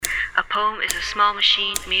A poem is a small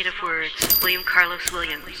machine made of words. William Carlos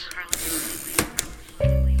Williams.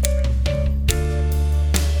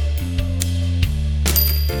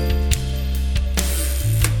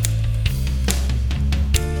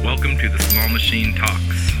 Welcome to the Small Machine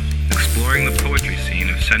Talks, exploring the poetry scene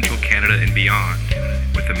of Central Canada and beyond,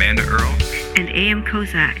 with Amanda Earl and A.M.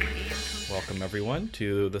 Kozak. Welcome everyone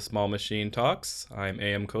to the Small Machine Talks. I'm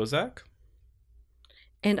A.M. Kozak.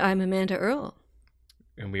 And I'm Amanda Earl.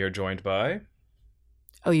 And we are joined by...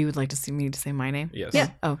 Oh, you would like to see me to say my name? Yes. Yeah.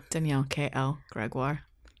 Oh, Danielle, K.L. Gregoire.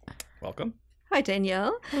 Welcome. Hi,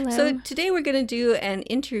 Danielle. Hello. So today we're going to do an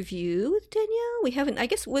interview with Danielle. We haven't, I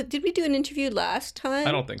guess, did we do an interview last time?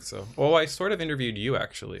 I don't think so. Well, I sort of interviewed you,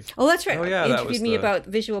 actually. Oh, that's right. Oh, yeah, You that interviewed was me about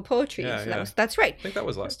visual poetry. Yeah, so yeah. That's right. I think that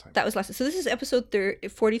was last time. That was last time. So this is episode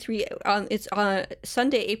 43. It's on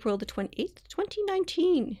Sunday, April the 28th,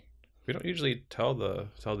 2019. We don't usually tell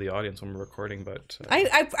the audience when we're recording, but...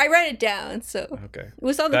 I write it down, so... Okay. It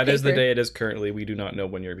was on the That paper. is the day it is currently. We do not know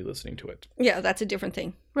when you'll be listening to it. Yeah, that's a different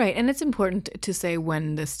thing. Right, and it's important to say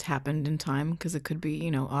when this happened in time, because it could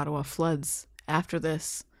be, Ottawa floods after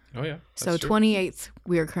this. Oh, yeah. So true. 28th,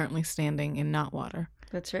 we are currently standing in not water.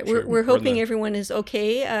 That's right. Sure. We're hoping the- everyone is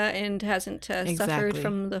okay and hasn't suffered Exactly.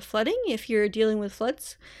 from the flooding. If you're dealing with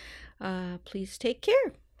floods, please take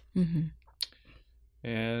care. Mm-hmm.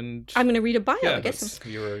 And... I'm going to read a bio, yeah, I guess.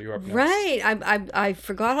 you're up next. Right. I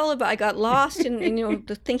forgot all about. I got lost in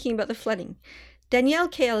the thinking about the flooding. Danielle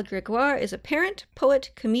K.L. Gregoire is a parent, poet,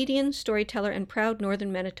 comedian, storyteller, and proud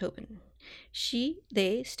Northern Manitoban.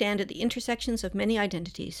 They stand at the intersections of many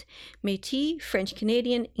identities: Métis, French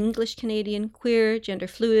Canadian, English Canadian, queer, gender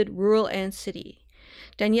fluid, rural, and city.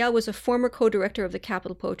 Danielle was a former co-director of the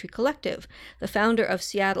Capital Poetry Collective, the founder of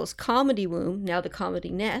Seattle's Comedy Womb, now the Comedy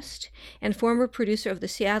Nest, and former producer of the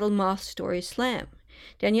Seattle Moth Story Slam.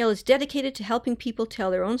 Danielle is dedicated to helping people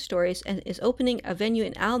tell their own stories and is opening a venue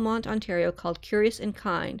in Almonte, Ontario called Curious and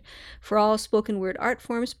Kind for all spoken word art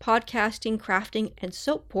forms, podcasting, crafting, and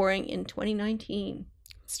soap pouring in 2019.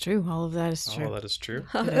 It's true. All of that is true. Oh, that is true.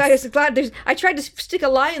 I was glad I tried to stick a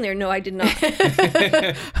lie in there. No, I did not.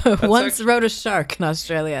 Once rode a shark in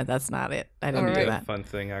Australia. That's not it. I didn't All do right. that. A fun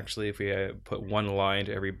thing, actually, if we put one line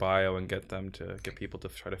to every bio and get people to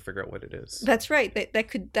try to figure out what it is. That's right.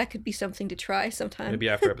 That could be something to try sometime. Maybe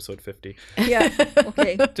after episode 50. Yeah.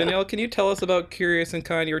 Okay. Danielle, can you tell us about Curious and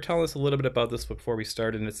Kind? You were telling us a little bit about this before we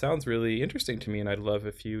started, and it sounds really interesting to me, and I'd love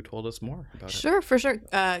if you told us more about it. Sure, for sure.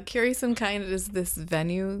 Curious and Kind is this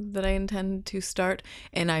venue that I intend to start,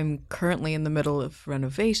 and I'm currently in the middle of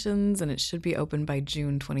renovations, and it should be open by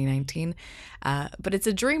June 2019. But it's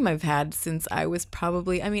a dream I've had since I was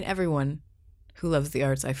everyone who loves the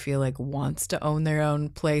arts, I feel like, wants to own their own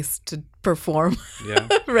place to perform. Yeah,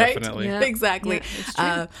 right? definitely. Yeah. Exactly. Yeah, it's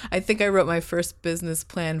true. I think I wrote my first business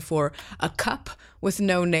plan for a cup with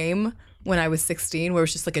no name when I was 16, where it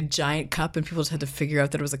was just like a giant cup and people just had to figure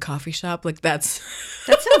out that it was a coffee shop. Like that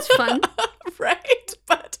sounds fun. Right.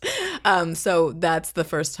 But so that's the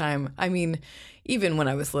first time. I mean, even when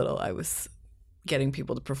I was little, I was getting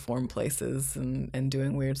people to perform places and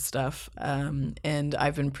doing weird stuff. And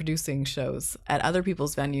I've been producing shows at other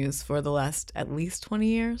people's venues for the last at least 20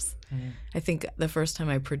 years. Mm. I think the first time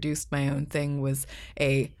I produced my own thing was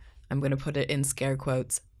I'm going to put it in scare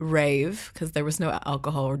quotes, rave, because there was no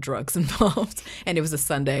alcohol or drugs involved. And it was a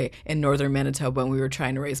Sunday in northern Manitoba, and we were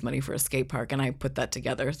trying to raise money for a skate park. And I put that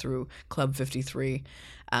together through Club 53.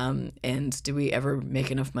 And did we ever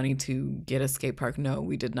make enough money to get a skate park? No,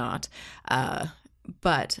 we did not.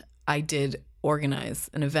 But I did organize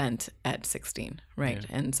an event at 16, right?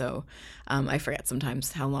 Yeah. And so I forget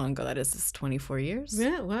sometimes how long ago that is. It's 24 years.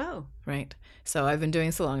 Yeah, wow. Right. So I've been doing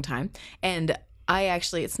this a long time. And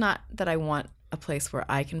it's not that I want a place where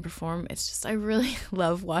I can perform. It's just I really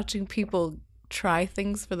love watching people try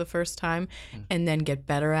things for the first time and then get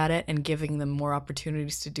better at it and giving them more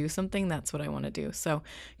opportunities to do something. That's what I want to do. So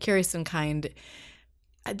Curious and Kind,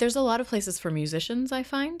 there's a lot of places for musicians, I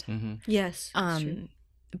find. Mm-hmm. Yes. True.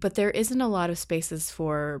 But there isn't a lot of spaces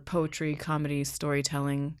for poetry, comedy,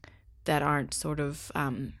 storytelling that aren't sort of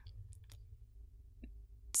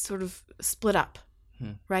split up.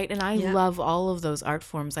 Right. And I love all of those art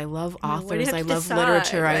forms. I love authors. I love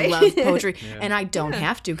literature. Right? I love poetry. Yeah. And I don't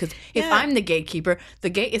have to, because if I'm the gatekeeper, the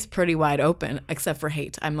gate is pretty wide open, except for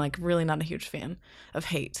hate. I'm like really not a huge fan of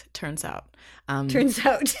hate, turns out. Turns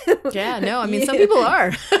out. Yeah, no, I mean, some people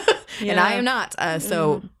are. And I am not.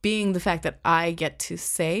 So Mm. being the fact that I get to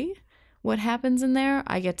say what happens in there,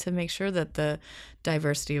 I get to make sure that the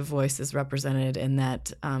diversity of voice is represented and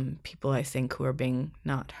that people, I think, who are being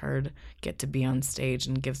not heard get to be on stage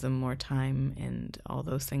and give them more time and all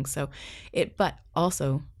those things. So but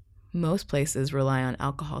also most places rely on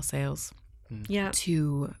alcohol sales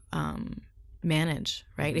to manage,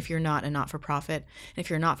 right? If you're not a not-for-profit, and if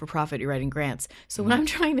you're a not-for-profit, you're writing grants. So what I'm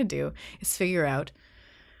trying to do is figure out,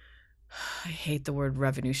 I hate the word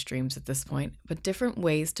revenue streams at this point, but different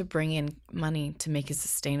ways to bring in money to make it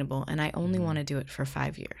sustainable. And I only want to do it for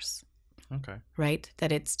 5 years. Okay. Right?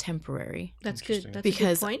 That it's temporary. That's good. That's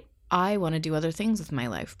because a good point. I want to do other things with my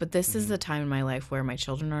life. But this is the time in my life where my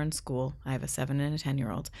children are in school. I have a 7 and a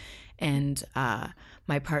 10-year-old. And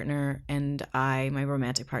my partner and my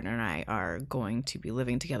romantic partner and I are going to be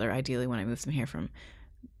living together, ideally when I move them here from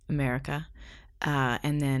America.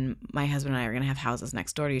 And then my husband and I are going to have houses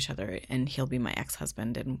next door to each other, and he'll be my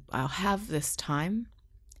ex-husband. And I'll have this time.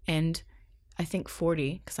 And I think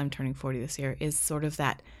 40, because I'm turning 40 this year, is sort of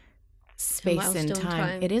that space and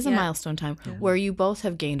time. It is a milestone time where you both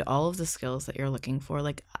have gained all of the skills that you're looking for,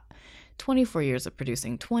 like 24 years of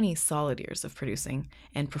producing, 20 solid years of producing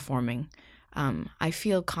and performing. I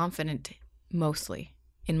feel confident mostly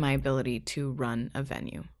in my ability to run a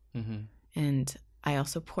venue. And I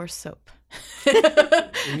also pour soap.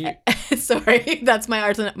 Sorry, that's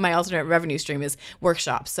my alternate revenue stream is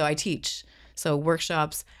workshops. So I teach. So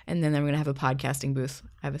workshops, and then I'm going to have a podcasting booth.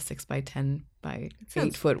 I have a 6 by 10 by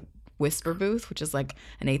 8 foot whisper booth, which is like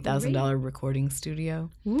an $8,000 recording studio.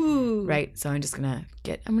 Ooh. Right. So I'm just going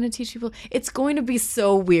to teach people. It's going to be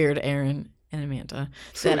so weird, Aaron and Amanda,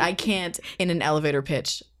 that I can't in an elevator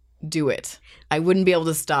pitch do it. I wouldn't be able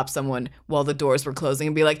to stop someone while the doors were closing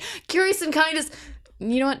and be like, curious and kind is,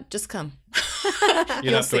 you know what? Just come.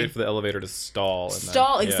 You'd have to wait for the elevator to stall.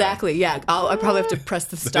 Exactly. Yeah. I probably have to press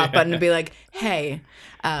the stop button and be like, hey.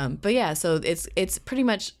 But yeah, so it's pretty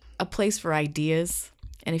much a place for ideas.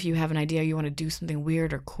 And if you have an idea, you want to do something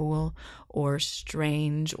weird or cool or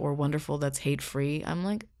strange or wonderful that's hate-free,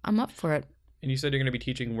 I'm up for it. And you said you're going to be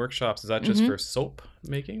teaching workshops. Is that just for soap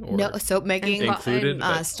making? Or no, soap making, included,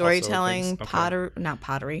 storytelling, pottery. Not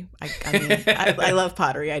pottery. I mean, I love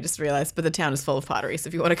pottery. I just realized, but the town is full of pottery. So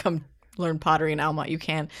if you want to come learn pottery in Almonte, you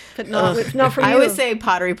can. But no, it's not for you. I would say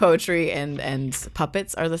pottery, poetry, and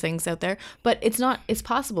puppets are the things out there. But it's not. It's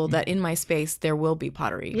possible that in my space there will be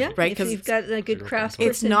pottery. Yeah, right. Because you've got a good craftsperson.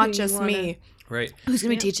 It's not just me. Right. Who's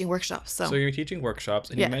going to be teaching workshops? So you're teaching workshops,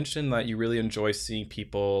 and you mentioned that you really enjoy seeing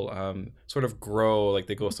people sort of grow, like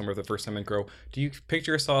they go somewhere the first time and grow. Do you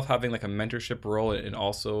picture yourself having like a mentorship role and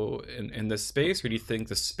also in this space, or do you think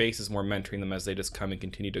the space is more mentoring them as they just come and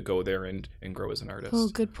continue to go there and grow as an artist? Oh,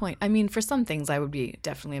 good point. I mean, for some things, I would be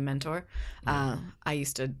definitely a mentor. I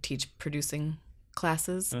used to teach producing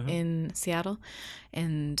classes in Seattle,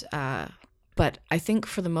 and but I think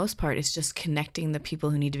for the most part, it's just connecting the people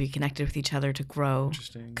who need to be connected with each other to grow.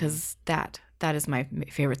 Interesting. Because that is my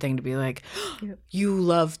favorite thing, to be like, you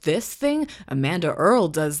love this thing? Amanda Earl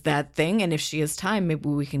does that thing. And if she has time, maybe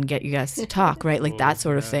we can get you guys to talk, right? Like that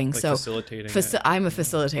sort of thing. Like so facilitating I'm a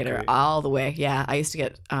facilitator all the way. Yeah. I used to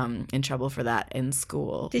get in trouble for that in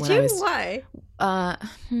school. Did you? Why?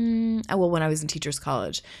 Well, when I was in teacher's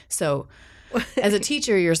college. So as a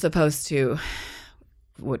teacher, you're supposed to...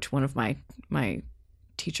 which one of my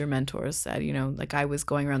teacher mentors said, like I was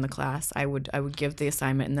going around the class, I would give the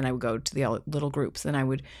assignment, and then I would go to the little groups, and I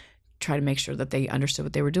would try to make sure that they understood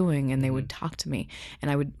what they were doing, and they would talk to me,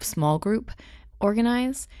 and I would small group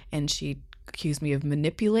organize, and she accused me of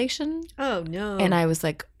manipulation. Oh no. And I was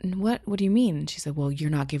like, what do you mean? And she said, well,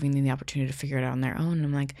 you're not giving them the opportunity to figure it out on their own. And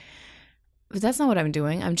I'm like, but that's not what I'm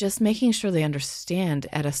doing. I'm just making sure they understand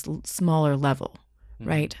at a smaller level.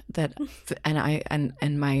 Right. That,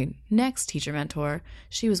 and my next teacher mentor,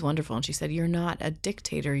 she was wonderful, and she said, "You're not a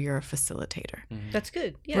dictator. You're a facilitator." That's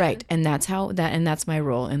good. Yeah. Right. And that's my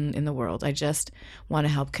role in the world. I just want to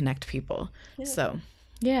help connect people. Yeah. So,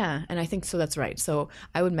 yeah. And I think so. That's right. So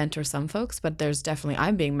I would mentor some folks, but there's definitely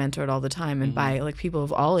I'm being mentored all the time, and by like people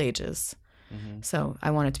of all ages. So I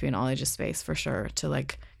want it to be an all ages space for sure, to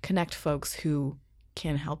like connect folks who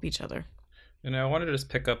can help each other. And I wanted to just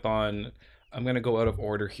pick up on. I'm going to go out of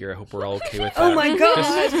order here. I hope we're all okay with that. Oh my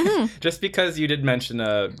God. Just because you did mention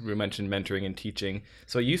mentoring and teaching.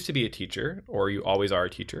 So you used to be a teacher, or you always are a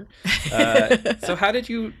teacher. So how did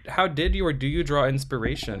you or do you draw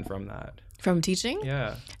inspiration from that? From teaching?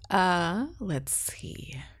 Yeah. Let's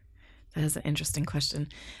see. That is an interesting question.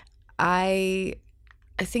 I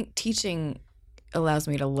think teaching allows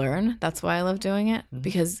me to learn. That's why I love doing it,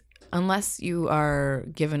 because unless you are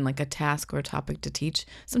given like a task or a topic to teach,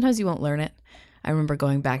 sometimes you won't learn it. I remember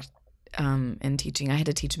going back and teaching. I had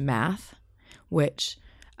to teach math, which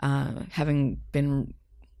having been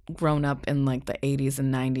grown up in like the 80s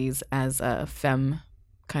and 90s as a femme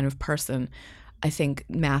kind of person, I think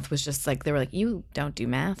math was just like, they were like, you don't do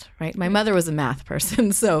math, right? My mother was a math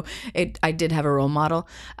person, so I did have a role model.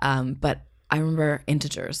 But I remember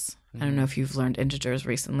integers. I don't know if you've learned integers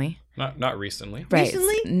recently. Not recently. Right.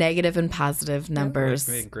 Recently? Negative and positive numbers.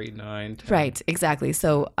 Like grade 9, 10. Right, exactly.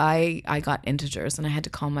 So I got integers, and I had to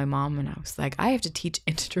call my mom, and I was like, I have to teach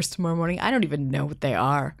integers tomorrow morning. I don't even know what they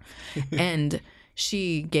are. And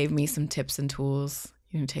she gave me some tips and tools.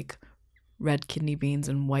 You know, take red kidney beans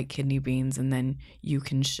and white kidney beans, and then you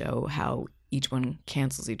can show how each one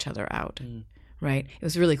cancels each other out. Right? It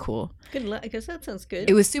was really cool. Good luck. I guess that sounds good.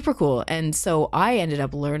 It was super cool. And so I ended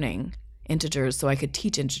up learning integers so I could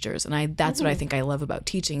teach integers. And that's what I think I love about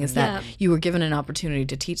teaching is that you were given an opportunity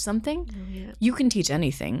to teach something. You can teach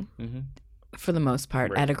anything for the most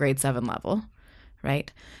part at a grade 7 level,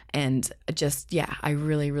 right? And just, I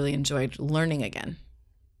really, really enjoyed learning again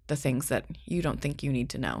the things that you don't think you need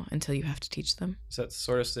to know until you have to teach them. Does that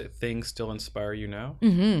sort of thing still inspire you now?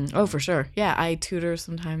 Oh, for sure. Yeah, I tutor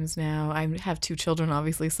sometimes now. I have 2 children,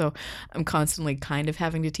 obviously, so I'm constantly kind of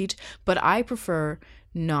having to teach. But I prefer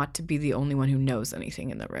not to be the only one who knows anything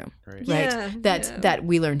in the room, right? Yeah, That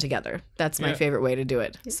we learn together. That's my favorite way to do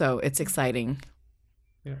it. So it's exciting.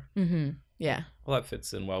 Yeah. Yeah. Well, that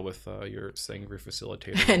fits in well with your Sangre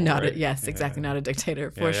facilitator. And not right? exactly, not a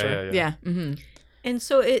dictator, for sure. Yeah. And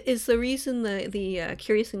so is the reason the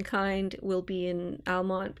Curious and Kind will be in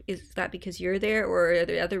Almonte, is that because you're there, or are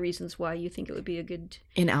there other reasons why you think it would be a good...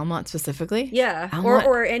 In Almonte specifically? Yeah. Almonte,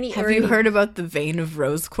 or any... Have you heard about the vein of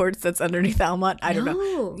rose quartz that's underneath Almonte? I don't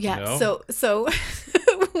know. Yeah, no. so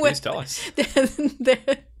Please tell us.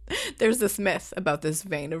 There's this myth about this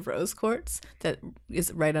vein of rose quartz that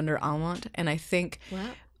is right under Almonte, and I think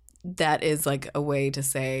that is like a way to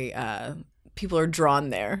say people are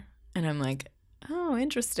drawn there. And I'm like, oh,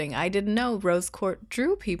 interesting. I didn't know rose quartz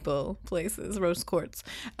drew people places, rose quartz.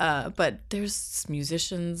 But there's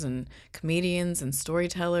musicians and comedians and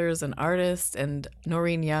storytellers and artists, and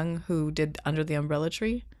Noreen Young, who did Under the Umbrella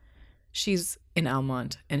Tree. She's in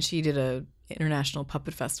Almonte, and she did a international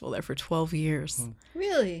puppet festival there for 12 years.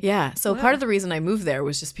 Really? Yeah. So part of the reason I moved there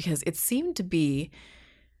was just because it seemed to be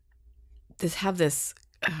this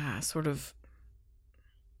sort of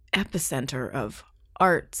epicenter of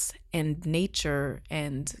arts and nature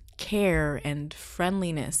and care and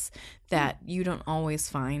friendliness that you don't always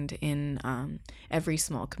find in every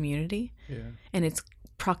small community. Yeah. And it's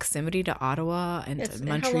proximity to Ottawa and to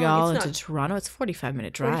Montreal and to Toronto. It's a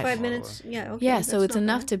 45-minute drive. 45 minutes, yeah. Okay, yeah, so it's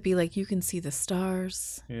enough to be like, you can see the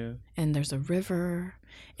stars. Yeah. And there's a river,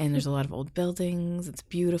 and there's a lot of old buildings. It's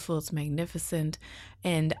beautiful. It's magnificent.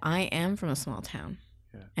 And I am from a small town.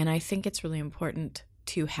 Yeah. And I think it's really important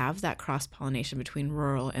to have that cross-pollination between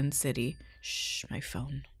rural and city. Shh, my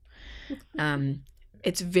phone.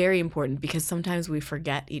 It's very important because sometimes we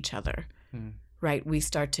forget each other. Right? We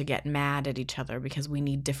start to get mad at each other because we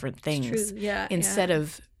need different things. It's true. Yeah, instead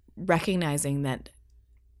of recognizing that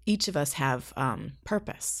each of us have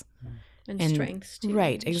purpose. And strengths too.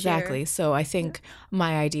 Right, exactly. Share. So I think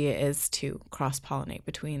my idea is to cross-pollinate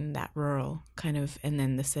between that rural kind of and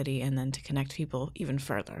then the city, and then to connect people even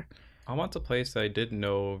further. Almonte's a place that I didn't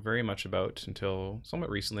know very much about until somewhat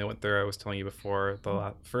recently. I went there, I was telling you before,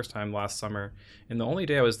 the first time last summer. And the only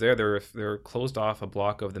day I was there, they were closed off a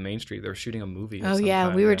block of the main street. They were shooting a movie. Oh,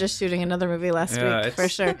 yeah. We were just shooting another movie last week, for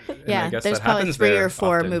sure. Yeah, there's probably 3 or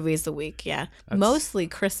 4 movies a week. Yeah. Mostly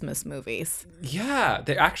Christmas movies. Yeah.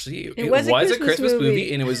 They actually, it was a Christmas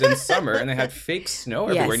movie, and it was in summer, and they had fake snow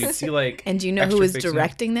everywhere. And you'd see like. And do you know who was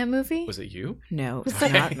directing that movie? Was it you? No, it's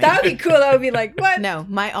not me. That would be cool. That would be like, what? No,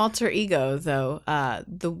 my alter ego, though,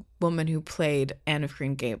 the woman who played Anne of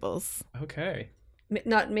Green Gables. Okay.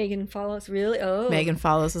 Not Megan Follows, really? Oh. Megan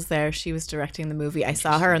Follows was there. She was directing the movie. I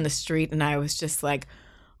saw her on the street, and I was just like,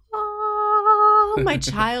 oh, my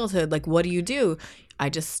childhood. Like, what do you do? I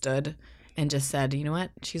just stood and just said, you know what?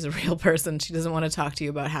 She's a real person. She doesn't want to talk to you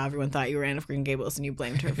about how everyone thought you were Anne of Green Gables, and you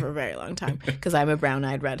blamed her for a very long time because I'm a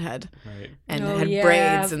brown-eyed redhead and had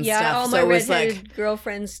braids and stuff. All my redheaded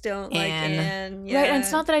girlfriends don't like Anne. Yeah. Right, and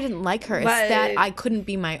it's not that I didn't like her. It's that I couldn't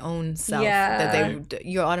be my own self. Yeah.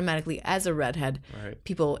 You're automatically, as a redhead,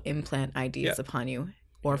 people implant ideas upon you.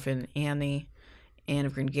 Orphan Annie, Anne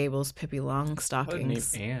of Green Gables, Pippi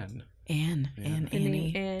Longstockings. Anne.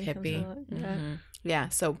 Annie, Pippi. Yeah,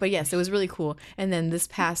 it was really cool. And then this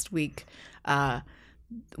past week,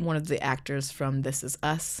 one of the actors from This Is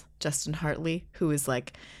Us, Justin Hartley, who is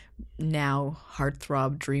like now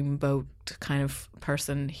heartthrob dreamboat kind of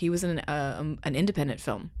person, he was in an independent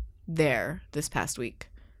film there this past week.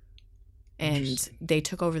 And they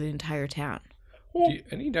took over the entire town. Do you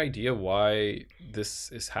any idea why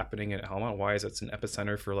this is happening in Almonte? Why is it an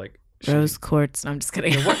epicenter for like Rose quartz. No, I'm just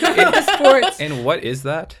kidding. And what is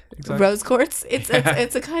that exactly? Rose quartz. It's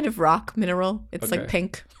a kind of rock mineral. It's like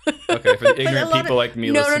pink. Okay, for the ignorant people like me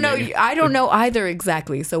listening. No. I don't know either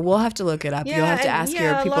exactly. So we'll have to look it up. You'll have to ask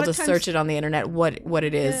your people to search it on the internet what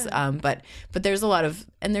it is. Yeah. But there's a lot of,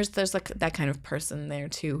 and there's like that kind of person there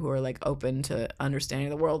too who are like open to understanding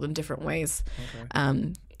the world in different ways.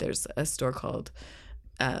 Okay. There's a store called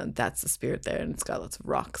That's the Spirit there, and it's got lots of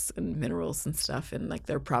rocks and minerals and stuff and like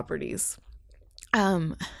their properties.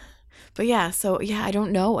 But yeah, so yeah, I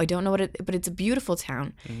don't know what but it's a beautiful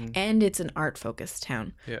town, and it's an art focused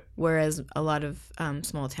town. Yeah. Whereas a lot of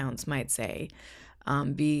small towns might say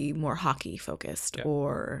be more hockey focused,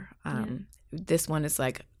 or this one is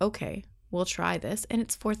like, okay, we'll try this, and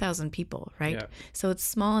it's 4,000 people, right? Yeah. So it's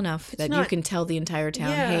small enough that you can tell the entire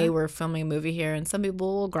town, hey, we're filming a movie here, and some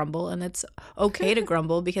people will grumble, and it's okay to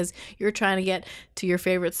grumble because you're trying to get to your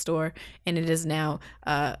favorite store, and it is now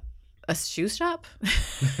a shoe shop.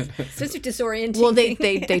 Such a disorienting. Well,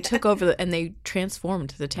 they took over and they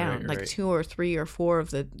transformed the town, like 2 or 3 or 4 of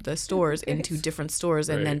the stores into different stores,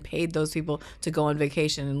 and then paid those people to go on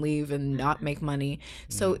vacation and leave and not make money.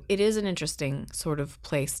 So it is an interesting sort of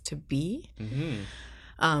place to be.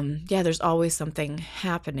 There's always something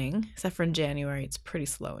happening, except for in January. It's pretty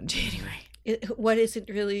slow in January. What is it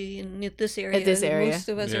really in this area? At this area. Most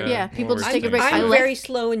of us are. Yeah, people just take a break. I'm very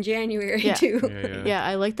slow in January too. Yeah,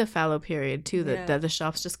 I like the fallow period too, that the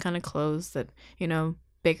shops just kind of close, that,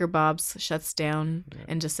 Baker Bob's shuts down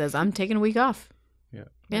and just says, I'm taking a week off. Yeah.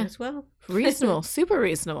 As well. Reasonable, super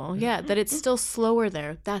reasonable. Yeah, that it's still slower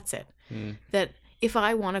there. That's it. That if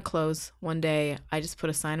I want to close one day, I just put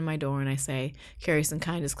a sign on my door and I say, Curious and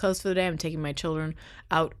Kind is closed for the day. I'm taking my children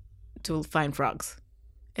out to find frogs.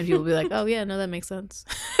 And people will be like, oh, yeah, no, that makes sense.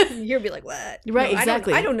 You'll be like, what? Right,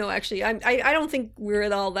 exactly. I don't know, actually. I don't think we're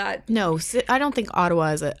at all that. No, I don't think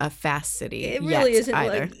Ottawa is a fast city. It really isn't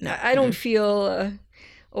either. Like, no. I don't feel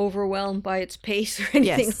overwhelmed by its pace or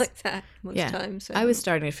anything like that most times. So. I was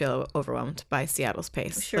starting to feel overwhelmed by Seattle's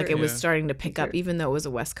pace. Sure. Like it was starting to pick up, even though it was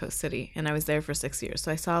a West Coast city. And I was there for 6 years. So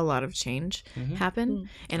I saw a lot of change happen.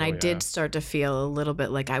 And I did start to feel a little bit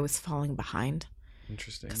like I was falling behind.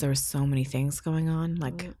 Interesting. Because there were so many things going on.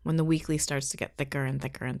 Like when the weekly starts to get thicker and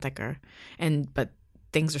thicker and thicker, but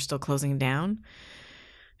things are still closing down.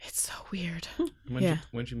 It's so weird. When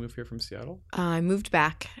did you move here from Seattle? I moved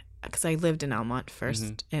back because I lived in Almonte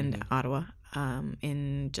first and Ottawa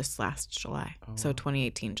in just last July. So July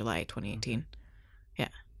 2018. Yeah.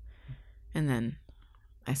 And then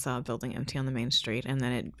I saw a building empty on the main street, and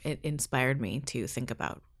then it inspired me to think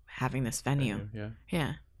about having this venue.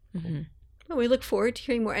 Yeah. Cool. Well, we look forward to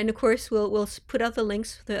hearing more, and of course we'll put out the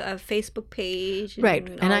links for the Facebook page.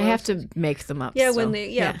 And I have to make them up. Yeah, so. when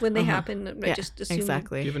they happen. I just assume.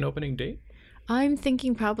 Exactly. Do you have an opening date? I'm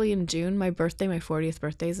thinking probably in June. My 40th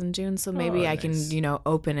birthday is in June, so maybe I can,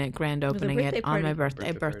 open it, grand opening it on my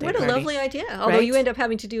birthday party. What a lovely idea! Although you end up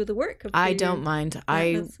having to do the work. I don't mind.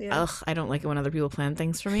 I don't like it when other people plan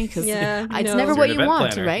things for me because it's never what you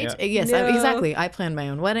want, planner, right? Yeah. Yes, exactly. I plan my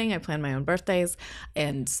own wedding. I plan my own birthdays,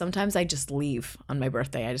 and sometimes I just leave on my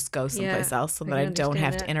birthday. I just go someplace else so that I don't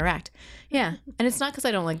have to interact. Yeah, and it's not because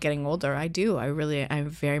I don't like getting older. I do. I'm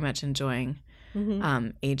very much enjoying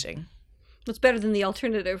aging. It's better than the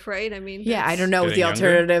alternative, right? I mean, I don't know what the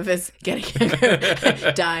alternative is. Getting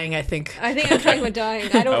younger. Dying, I think. I think I'm talking about dying.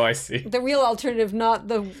 I see. The real alternative, not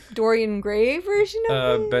the Dorian Gray version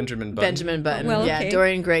of it? Benjamin Button. Benjamin Button. Well, okay.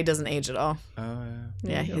 Dorian Gray doesn't age at all. Oh,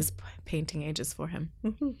 yeah. Yeah, his painting ages for him.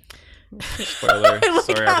 Spoiler.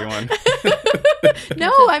 Sorry, everyone.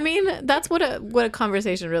 No, I mean, that's what a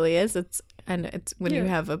conversation really is. It's when you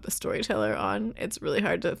have a storyteller on, it's really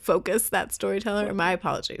hard to focus that storyteller. My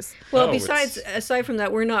apologies. Well, aside from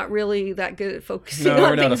that, we're not really that good at focusing on things. No,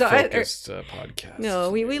 we're not a focused podcast. No,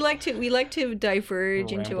 we like to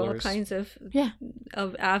diverge into all kinds of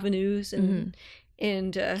avenues and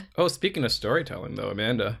speaking of storytelling, though,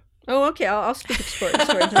 Amanda. Oh, okay. I'll speak of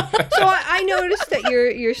storytelling. So I noticed that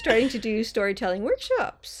you're starting to do storytelling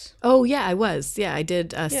workshops. Oh yeah, I was. Yeah, I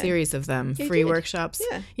did a series of them, free workshops.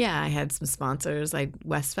 Yeah, I had some sponsors.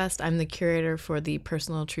 Westfest. I'm the curator for the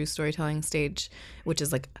Personal True Storytelling stage, which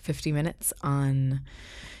is like 50 minutes in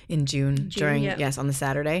June on the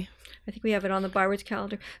Saturday. I think we have it on the Bywards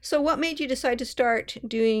calendar. So what made you decide to start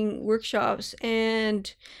doing workshops?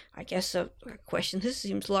 And I guess a question, this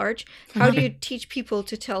seems large. How do you teach people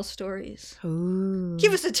to tell stories? Ooh.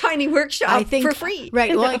 Give us a tiny workshop for free.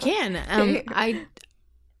 Right. Well, I can.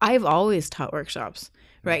 I've always taught workshops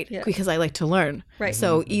right? Yeah. Because I like to learn. Right.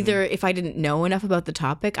 So either if I didn't know enough about the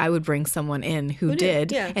topic, I would bring someone in who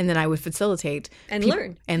did, yeah. and then I would facilitate. And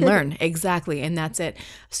learn. And learn, exactly. And that's it.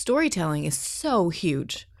 Storytelling is so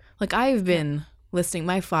huge. Like I've been listening.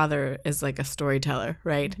 My father is like a storyteller,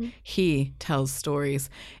 right? He tells stories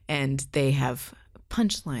and they have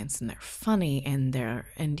punchlines and they're funny and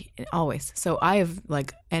and always. So I have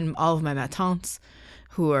like, and all of my matantes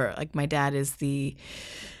who are like, my dad is the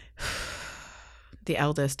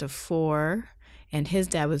eldest of 4 and his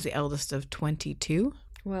dad was the eldest of 22.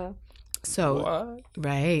 Wow. So, What?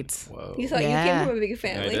 right. Whoa. You thought you came from a big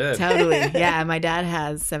family. I did. Totally. Yeah. My dad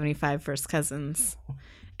has 75 first cousins.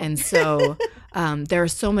 And so there are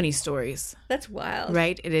so many stories, That's wild.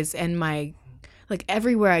 right? It is. And like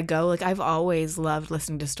everywhere I go, like I've always loved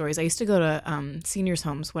listening to stories. I used to go to seniors'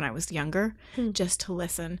 homes when I was younger just to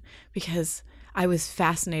listen because I was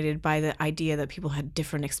fascinated by the idea that people had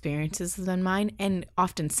different experiences than mine and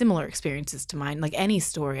often similar experiences to mine. Like any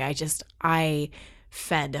story, I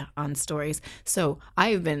fed on stories. So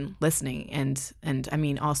I've been listening and I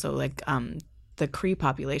mean also like the Cree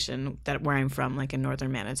population where I'm from, like in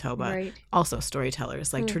northern Manitoba, Right. also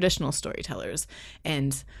storytellers, like traditional storytellers.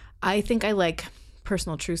 And I think I like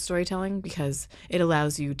personal truth storytelling because it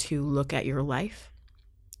allows you to look at your life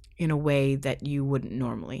in a way that you wouldn't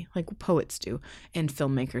normally, like poets do and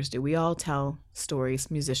filmmakers do. We all tell stories,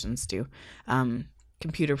 musicians do,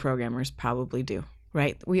 computer programmers probably do,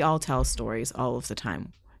 right? We all tell stories all of the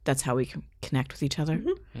time. That's how we can connect with each other.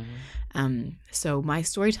 So my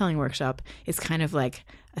storytelling workshop is kind of like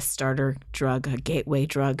a starter drug, a gateway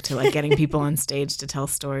drug to like getting people on stage to tell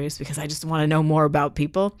stories because I just want to know more about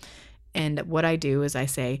people. And what I do is I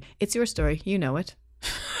say, it's your story. You know it.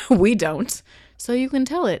 We don't. So you can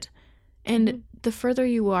tell it. And the further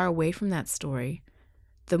you are away from that story,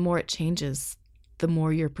 the more it changes, the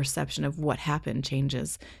more your perception of what happened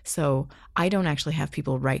changes. So I don't actually have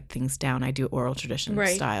people write things down. I do oral tradition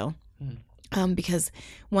style. Because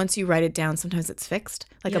once you write it down, sometimes it's fixed,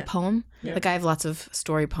 like a poem. Yeah. Like I have lots of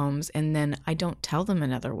story poems, and then I don't tell them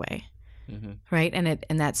another way, right?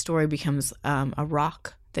 And that story becomes a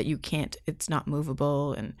rock that you can't. It's not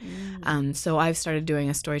movable, and so I've started doing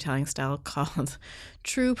a storytelling style called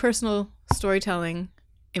True Personal Storytelling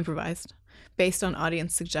Improvised, based on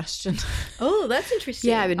audience suggestion. Oh, that's interesting.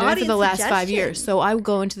 Yeah, I've been doing it for the last 5 years. suggestion. So I would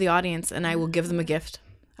go into the audience and I will give them a gift.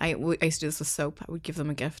 I used to do this with soap. I would give them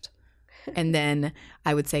a gift. And then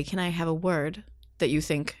I would say, can I have a word that you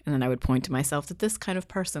think, and then I would point to myself that this kind of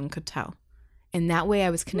person could tell. And that way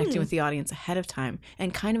I was connecting with the audience ahead of time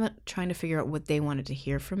and kind of trying to figure out what they wanted to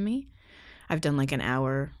hear from me. I've done like an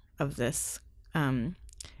hour of this. And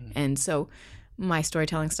so my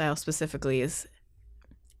storytelling style specifically is,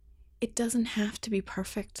 it doesn't have to be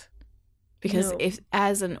perfect. Because if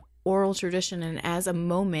as an oral tradition and as a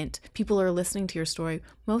moment, people are listening to your story,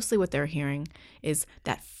 mostly what they're hearing is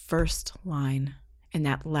that first line and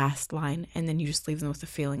that last line, and then you just leave them with the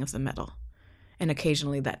feeling of the middle. And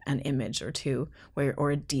occasionally an image or two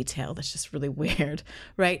or a detail that's just really weird,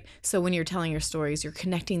 right? So when you're telling your stories, you're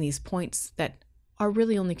connecting these points that are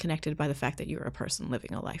really only connected by the fact that you're a person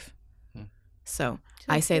living a life. So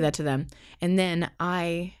I say that to them. And then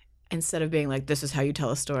instead of being like, this is how you tell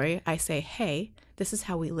a story, I say, hey, this is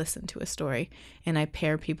how we listen to a story. And I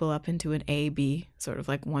pair people up into an A, B, sort of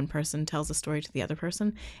like one person tells a story to the other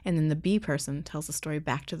person, and then the B person tells the story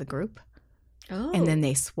back to the group. Oh. And then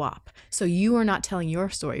they swap. So you are not telling your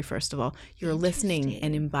story, first of all. You're listening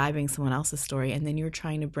and imbibing someone else's story, and then you're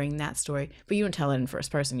trying to bring that story. But you don't tell it in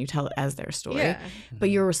first person. You tell it as their story. Yeah. But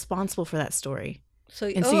you're responsible for that story. So,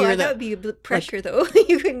 And so you're that would be a bit pressure, though.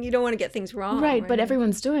 You don't want to get things wrong. Right, but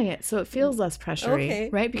everyone's doing it, so it feels less pressury, Okay,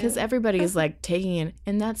 right? Because everybody is like taking it,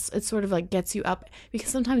 and it sort of like gets you up. Because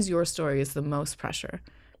sometimes your story is the most pressure,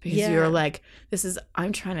 because you're like,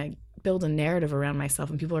 I'm trying to build a narrative around myself,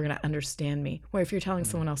 and people are going to understand me. Where if you're telling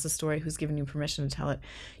someone else's story who's given you permission to tell it,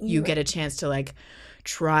 you get a chance to like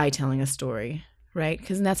try telling a story, right?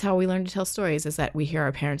 Because that's how we learn to tell stories, is that we hear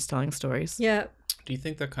our parents telling stories. Yeah. Do you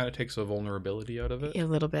think that kind of takes a vulnerability out of it? A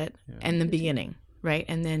little bit. In the beginning, right?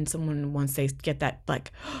 And then once they get that,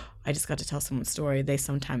 like, I just got to tell someone's story, they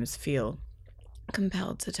sometimes feel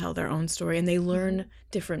compelled to tell their own story. And they learn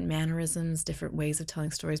different mannerisms, different ways of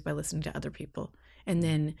telling stories by listening to other people. And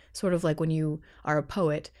then sort of like when you are a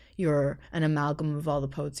poet, you're an amalgam of all the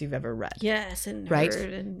poets you've ever read. Yes, and right?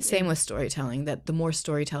 heard. Same with storytelling, that the more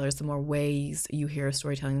storytellers, the more ways you hear a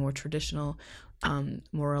storytelling, the more traditional,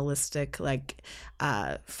 moralistic, like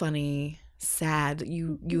funny, sad,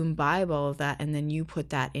 you imbibe all of that, and then you put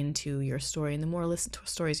that into your story. And the more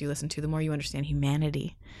stories you listen to, the more you understand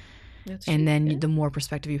humanity. That's true. And then the more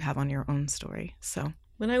perspective you have on your own story. So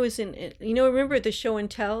When I was remember the show and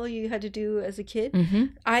tell you had to do as a kid? Mm-hmm.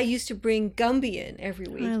 I used to bring Gumby in every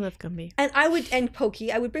week. I love Gumby. And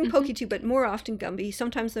Pokey. I would bring Pokey too, but more often Gumby.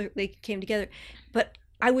 Sometimes they came together. But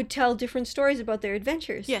I would tell different stories about their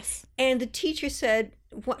adventures. Yes. And the teacher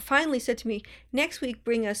finally said to me, next week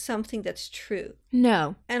bring us something that's true.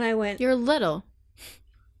 No. And I went, You're little.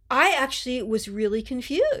 I actually was really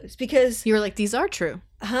confused because... You were like, these are true.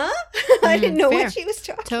 Huh? I didn't know fair. what she was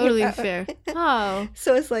talking Totally about. fair. Oh.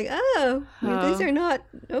 So it's like, these are not...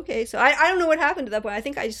 Okay, so I don't know what happened to that point. I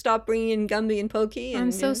think I stopped bringing in Gumby and Pokey. And,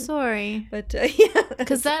 I'm so sorry. But, yeah.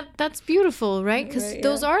 Because that's beautiful, right? Because Right,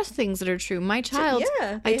 those yeah. are things that are true. My child,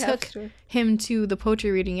 I took him to the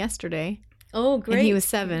poetry reading yesterday. Oh, great. And he was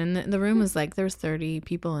 7. And the room was like, there was 30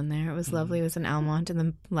 people in there. It was lovely. It was in Almonte in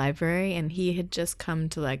the library. And he had just come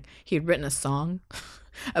to he had written a song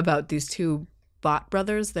about these 2 bot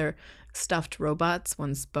brothers. They're stuffed robots.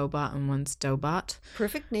 One's Bobot and one's Dobot.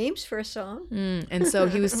 Perfect names for a song. And so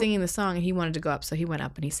he was singing the song and he wanted to go up. So he went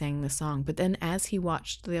up and he sang the song. But then as he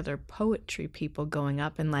watched the other poetry people going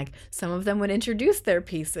up and some of them would introduce their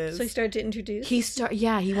pieces. So he started to introduce?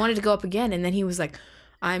 He wanted to go up again. And then he was like,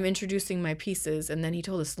 I'm introducing my pieces. And then he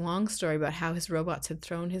told this long story about how his robots had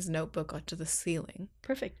thrown his notebook onto the ceiling.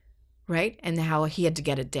 Perfect. Right? And how he had to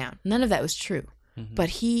get it down. None of that was true. Mm-hmm. But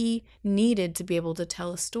he needed to be able to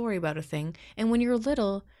tell a story about a thing. And when you're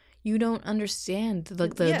little, you don't understand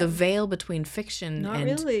the veil between fiction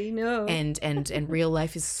and real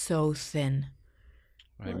life is so thin.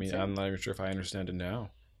 I mean, I'm not even sure if I understand it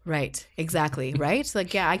now. Right. Exactly. Right?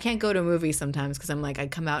 I can't go to a movie sometimes because I'm I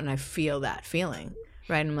come out and I feel that feeling.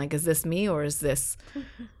 Right? And I'm like, is this me or is this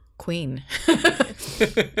Queen?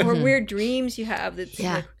 Or weird dreams you have that's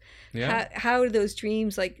how those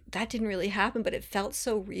dreams that didn't really happen, but it felt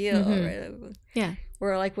so real. Mm-hmm. Right? Yeah.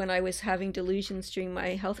 Or when I was having delusions during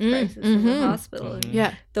my health crisis in the hospital. Mm-hmm.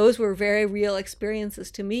 Yeah. Those were very real experiences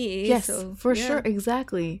to me. Yes, so, for sure.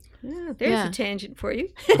 Exactly. Yeah, there's a tangent for you.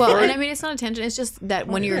 Well, and I mean, it's not a tangent. It's just that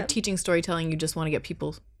when you're teaching storytelling, you just want to get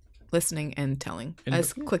people listening and telling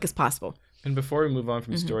as quick as possible. And before we move on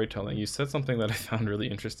from storytelling, you said something that I found really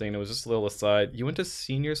interesting. It was just a little aside. You went to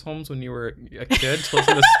seniors' homes when you were a kid to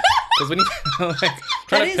listen to... Because when you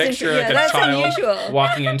try to picture a child unusual.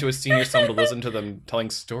 Walking into a senior's home to listen to them telling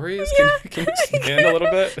stories, can you expand a little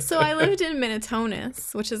bit? So I lived in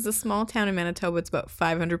Minnetonsis, which is a small town in Manitoba. It's about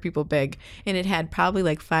 500 people big, and it had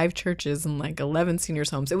probably 5 churches and 11 seniors'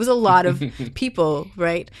 homes. It was a lot of people,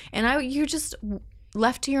 right? And you're just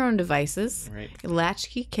left to your own devices, right?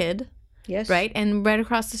 Latchkey kid. Yes. Right? And right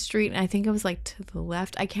across the street, and I think it was to the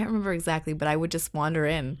left. I can't remember exactly, but I would just wander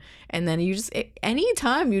in. And then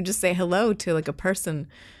anytime you just say hello to a person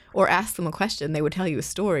or ask them a question, they would tell you a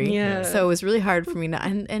story. Yeah. So it was really hard for me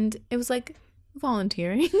and it was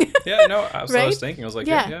volunteering. Yeah, no, that's what I was thinking. I was like,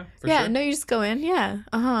 yeah, for sure. No, you just go in. Yeah.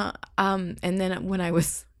 Uh-huh. And then when I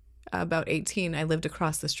was about 18, I lived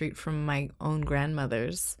across the street from my own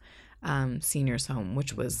grandmother's senior's home,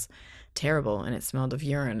 which was terrible, and it smelled of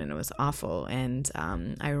urine and it was awful. And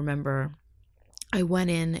I remember I went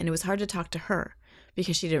in and it was hard to talk to her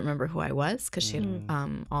because she didn't remember who I was because she had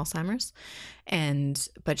Alzheimer's,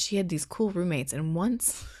 but she had these cool roommates. And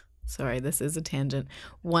once, sorry, this is a tangent.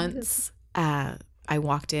 Once I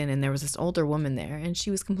walked in and there was this older woman there and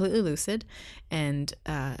she was completely lucid, and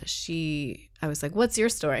I was like, what's your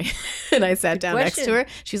story? And I sat down next to her.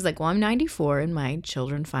 She's like, well, I'm 94 and my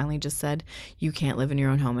children finally just said you can't live in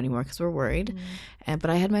your own home anymore because we're worried. But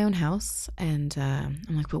I had my own house, and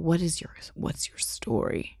I'm like, but what's your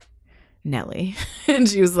story, Nellie? And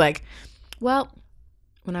she was like, well,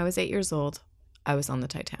 when I was 8 years old, I was on the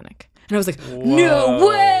Titanic. And I was like, whoa. No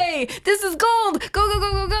way! This is gold! Go, go,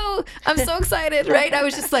 go, go, go! I'm so excited, right? I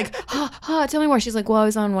was just like, tell me more. She's like, well, I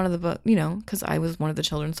was on one of the, because I was one of the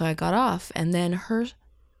children, so I got off. And then her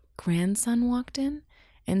grandson walked in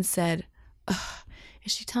and said,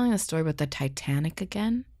 is she telling a story about the Titanic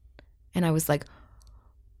again? And I was like,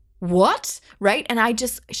 what? Right? And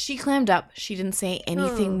she clammed up. She didn't say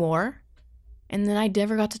anything more. And then I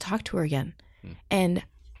never got to talk to her again. And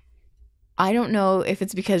I don't know if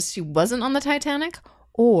it's because she wasn't on the Titanic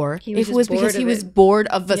or if it was because he was bored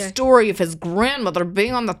of the story of his grandmother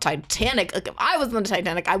being on the Titanic. If I was on the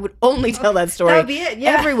Titanic, I would only tell that story. That would be it,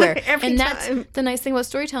 yeah. Everywhere. Every time. That's the nice thing about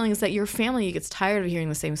storytelling is that your family gets tired of hearing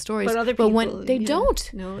the same stories. But other people, when they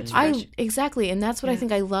don't. No, it's fresh. Exactly. And that's what I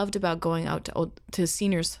think I loved about going out to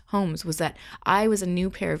seniors' homes was that I was a new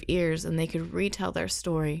pair of ears and they could retell their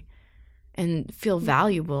story and feel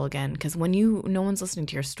valuable again, because when no one's listening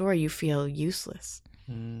to your story, you feel useless.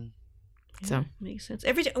 So makes sense.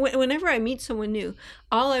 Whenever I meet someone new,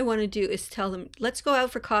 all I want to do is tell them, let's go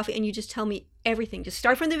out for coffee, and you just tell me everything. Just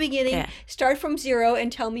start from the beginning, start from zero,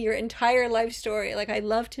 and tell me your entire life story. Like, I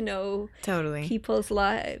love to know people's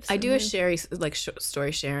lives. I do a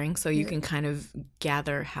story sharing, so you can kind of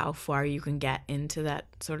gather how far you can get into that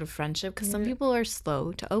sort of friendship, because some people are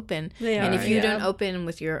slow to open. And if you don't open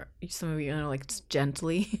with some of you know, like,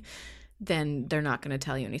 gently, then they're not going to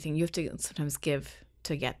tell you anything. You have to sometimes give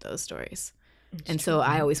to get those stories. So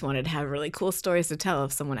I always wanted to have really cool stories to tell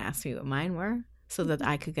if someone asked me what mine were, so that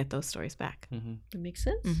I could get those stories back. That makes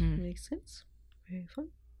sense. Makes sense. Very fun.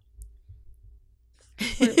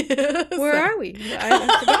 Where are we?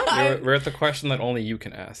 I We're at the question that only you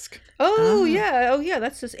can ask. Yeah.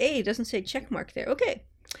 That's just A. It doesn't say check mark there. Okay.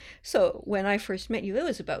 So when I first met you, it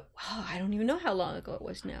was about, I don't even know how long ago it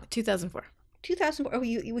was now. 2004. 2004.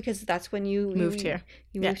 Because that's when you moved here.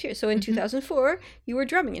 You moved here. So in 2004, you were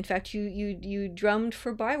drumming. In fact, you drummed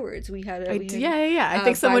for Bywards. I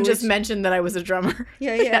think someone just mentioned that I was a drummer.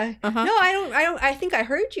 Yeah. No, I don't. I think I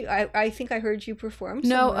heard you. I think I heard you perform.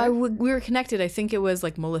 No, we were connected. I think it was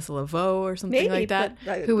like Melissa Laveau or something like that,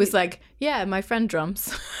 who was like, "Yeah, my friend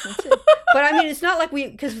drums." That's it. But I mean, it's not like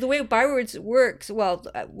because the way Bywards works, the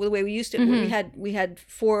way we used it, we had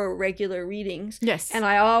 4 regular readings. Yes. And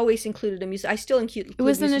I always included a music. I still include. It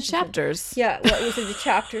was in the chapters. Yeah, well, it was in the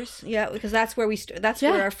chapters. Yeah, because that's where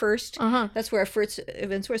where our first. That's where our first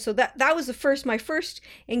events were. So that was my first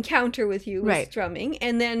encounter with you was drumming,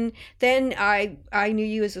 and then I knew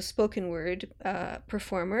you as a spoken word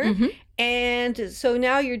performer, and so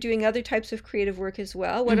now you're doing other types of creative work as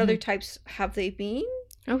well. What other types have they been?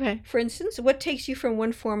 Okay. For instance, what takes you from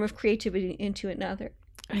one form of creativity into another?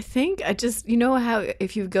 I think I just, you know how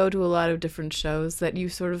if you go to a lot of different shows that you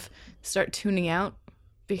sort of start tuning out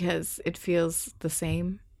because it feels the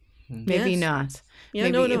same? Maybe not. Yeah,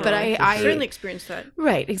 maybe, no. But I certainly experienced that.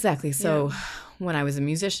 Right, exactly. So when I was a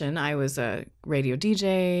musician, I was a radio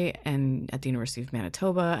DJ and at the University of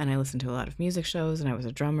Manitoba, and I listened to a lot of music shows, and I was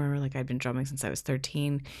a drummer. Like, I'd been drumming since I was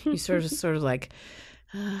 13. You sort of like...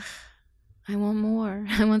 I want more.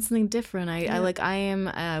 I want something different. I am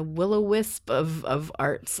a will-o-wisp of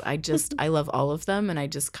arts. I love all of them, and I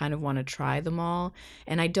just kind of want to try them all.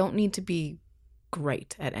 And I don't need to be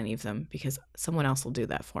great at any of them because someone else will do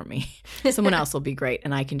that for me. Someone else will be great,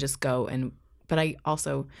 and I can just go but I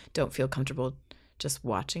also don't feel comfortable just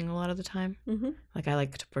watching a lot of the time. Like, I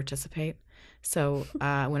like to participate. So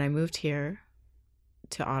when I moved here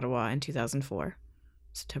to Ottawa in 2004,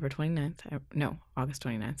 September 29th. August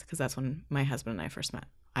 29th, because that's when my husband and I first met.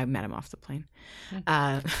 I met him off the plane.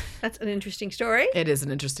 That's an interesting story. It is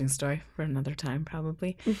an interesting story for another time,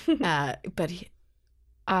 probably. But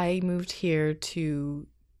I moved here to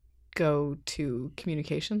go to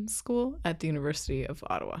communications school at the University of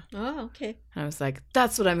Ottawa. Oh, okay. And I was like,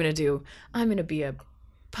 that's what I'm going to do. I'm going to be a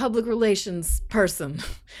public relations person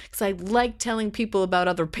because I like telling people about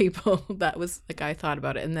other people. That was like, I thought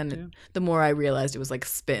about it, and then the more I realized it was like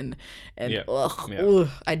spin, and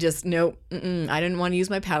I just I didn't want to use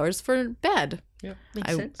my powers for bad.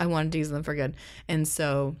 Makes sense. I wanted to use them for good. And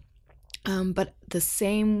so but the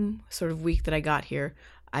same sort of week that I got here,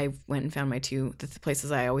 I went and found the places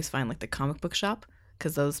I always find, like the comic book shop,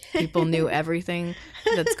 because those people knew everything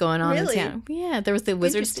that's going on in town. Yeah, there was the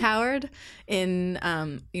Wizards Tower in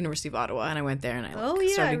University of Ottawa, and I went there and I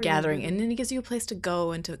started gathering. And then it gives you a place to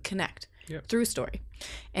go and to connect through story.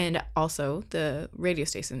 And also the radio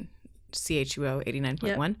station, CHUO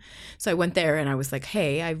 89.1. So I went there and I was like,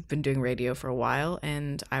 hey, I've been doing radio for a while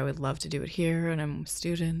and I would love to do it here, and I'm a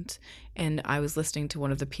student. And I was listening to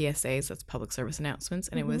one of the PSAs, that's public service announcements,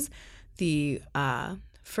 and it was the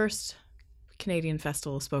first Canadian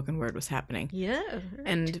Festival of Spoken Word was happening. Yeah. Right.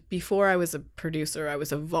 And before I was a producer, I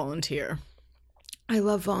was a volunteer. I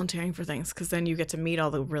love volunteering for things because then you get to meet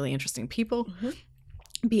all the really interesting people,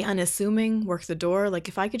 be unassuming, work the door. Like,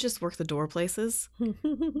 if I could just work the door places,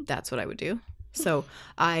 that's what I would do. So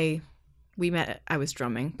we met, I was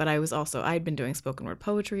drumming, but I'd been doing spoken word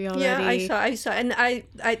poetry already. Yeah, I saw. And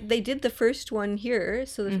they did the first one here.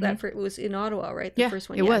 So that was in Ottawa, right? The first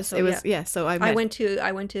one. It was. So I went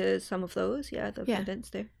to some of those. Yeah, the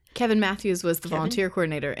events there. Kevin Matthews was the volunteer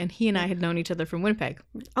coordinator, and he and I had known each other from Winnipeg.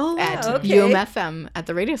 Oh, at UMFM at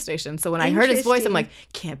the radio station. So when I heard his voice, I'm like,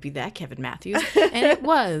 can't be that Kevin Matthews. And it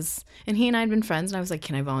was. And he and I had been friends, and I was like,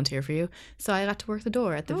 can I volunteer for you? So I got to work the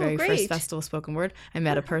door at the very first Festival of Spoken Word. I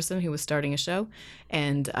met a person who was starting a show,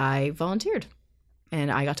 and I volunteered.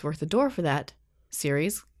 And I got to work the door for that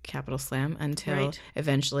series, Capital Slam, until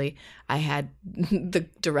eventually I had the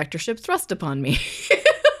directorship thrust upon me.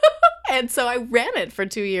 And so I ran it for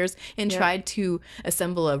 2 years and tried to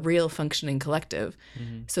assemble a real functioning collective.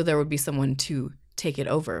 So there would be someone to take it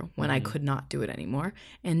over when I could not do it anymore.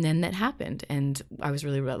 And then that happened. And I was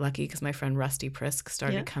really lucky because my friend Rusty Prisk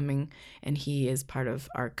started coming, and he is part of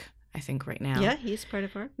ARC, I think, right now. Yeah, he's part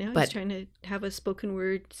of ARC now. He's trying to have a spoken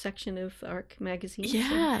word section of ARC magazine.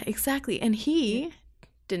 Yeah, exactly. And he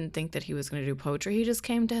didn't think that he was going to do poetry. He just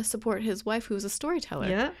came to support his wife, who was a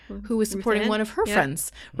storyteller, who was supporting one of her friends,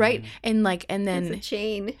 right? And then it's a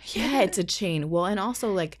chain. Yeah, it's a chain. Well, and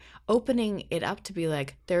also like opening it up to be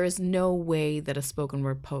like, there is no way that a spoken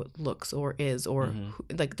word poet looks or is, or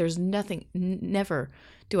like there's nothing. Never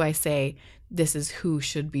do I say this is who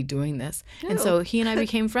should be doing this. No. And so he and I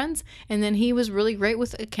became friends, and then he was really great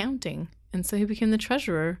with accounting, and so he became the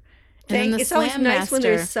treasurer. It's always nice when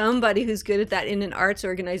there's somebody who's good at that in an arts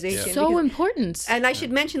organization. Yeah. So important. And I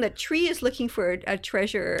should mention that Tree is looking for a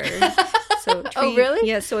treasurer. So Tree, oh, really?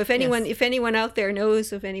 Yeah. So if anyone out there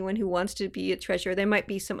knows of anyone who wants to be a treasurer, there might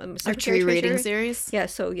be some a Tree reading series. Yeah.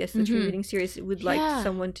 So yes, the Tree reading series would like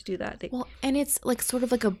someone to do that. Well, and it's like sort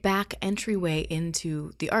of like a back entryway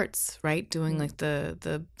into the arts, right? Doing like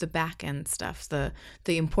the back end stuff, the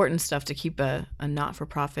important stuff to keep a not for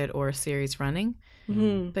profit or a series running.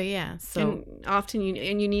 But yeah, so and often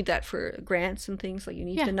you need that for grants and things, like you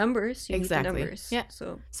need the numbers. You need the numbers. Yeah.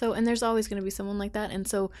 So and there's always going to be someone like that. And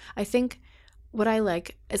so I think what I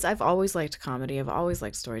like is I've always liked comedy. I've always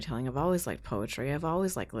liked storytelling. I've always liked poetry. I've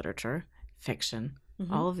always liked literature, fiction,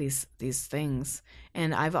 all of these things.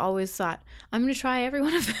 And I've always thought I'm going to try every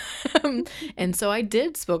one of them. And so I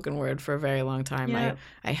did spoken word for a very long time. Yeah.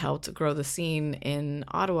 I helped grow the scene in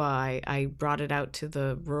Ottawa. I brought it out to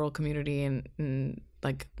the rural community in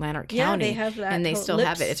like Lanark County. They have that. And they still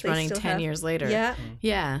have it. It's running 10 years later. Yeah.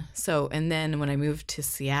 Yeah. So, and then when I moved to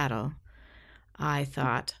Seattle, I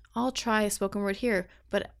thought, I'll try spoken word here.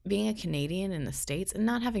 But being a Canadian in the States and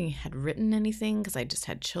not having had written anything because I just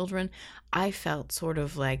had children, I felt sort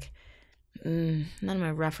of like none of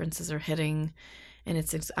my references are hitting,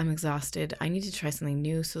 and I'm exhausted. I need to try something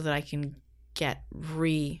new so that I can get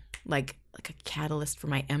like a catalyst for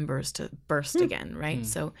my embers to burst again, right?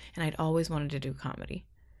 So, and I'd always wanted to do comedy.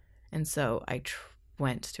 And so I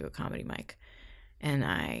went to a comedy mic, and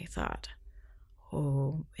I thought,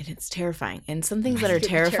 oh, and it's terrifying. And some things that are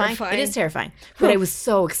terrifying, it is terrifying. But it was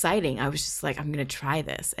so exciting. I was just like, I'm going to try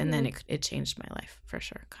this. And then it changed my life, for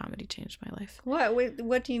sure. Comedy changed my life.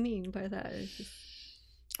 What do you mean by that?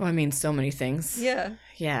 Well, I mean, so many things. Yeah.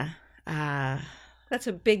 Yeah. That's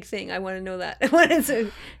a big thing. I want to know that. What is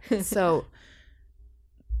it? So,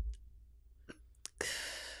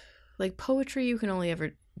 like poetry, you can only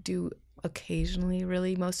ever do occasionally,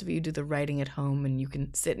 really. Most of you do the writing at home and you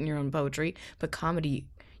can sit in your own poetry, but comedy,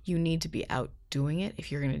 you need to be out doing it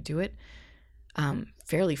if you're going to do it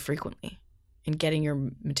fairly frequently and getting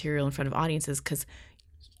your material in front of audiences, because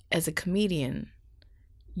as a comedian,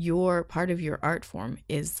 your part of your art form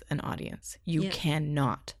is an audience. You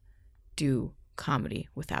cannot do comedy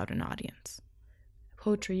without an audience.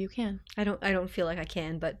 Poetry, you can. I don't feel like I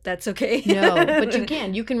can, but that's okay. No, but you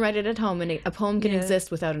can. You can write it at home, and a poem can exist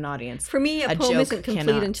without an audience. For me, a poem isn't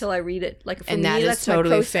complete until I read it. Like for and me, that that's is totally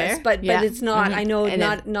my process. fair. But it's not. I know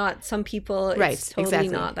not some people. It's totally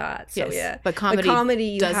not that. So But comedy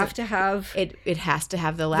you have to have it. It has to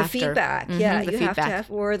have the laughter, the feedback. Yeah, you have to have,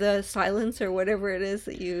 or the silence, or whatever it is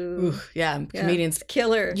that you. Comedians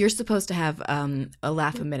killer. You're supposed to have a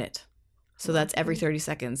laugh a minute, so that's every 30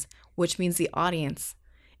 seconds, which means the audience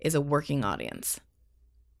is a working audience,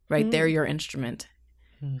 right? They're your instrument.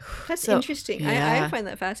 That's interesting. I find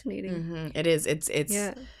that fascinating. It is. It's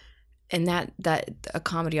and that a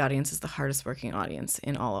comedy audience is the hardest working audience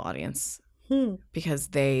in all audience because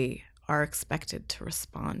they are expected to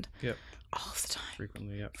respond all the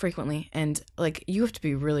time, frequently, and like you have to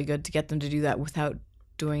be really good to get them to do that without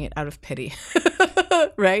doing it out of pity,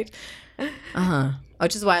 right?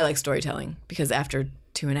 Which is why I like storytelling, because after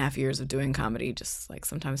 2.5 years of doing comedy, just like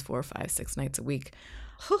sometimes 4, 5, 6 nights a week,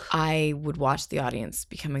 I would watch the audience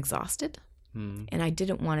become exhausted. And I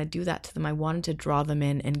didn't want to do that to them. I wanted to draw them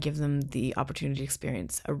in and give them the opportunity to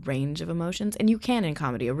experience a range of emotions. And you can in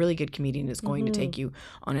comedy. A really good comedian is going to take you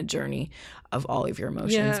on a journey of all of your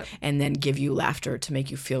emotions and then give you laughter to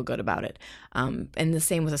make you feel good about it. And the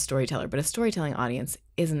same with a storyteller. But a storytelling audience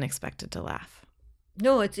isn't expected to laugh.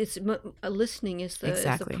 No, it's listening is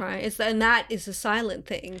the prime. And that is a silent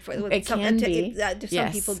thing. Can be.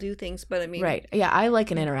 Some people do things, but I mean, right? Yeah, I like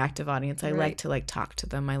an interactive audience. I like to talk to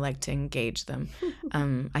them. I like to engage them.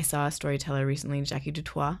 I saw a storyteller recently, Jackie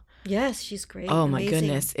Dutoit, Yes, she's great. Oh my Amazing.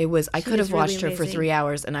 goodness. It was, I She could have is really watched her for amazing. 3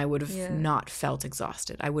 hours and I would have Yeah. not felt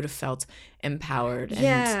exhausted. I would have felt empowered and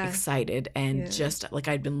Yeah. excited and Yeah. just like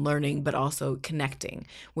I'd been learning, but also connecting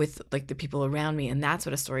with like the people around me. And that's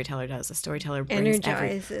what a storyteller does. A storyteller brings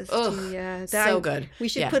Energizes. Ugh, too, yeah. so good. We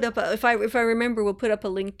should Yeah. put up, if I remember, we'll put up a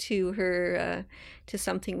link to her, to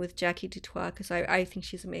something with Jackie Dutoit, because I think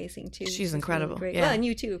she's amazing too. She's incredible, Really great. yeah. Well, and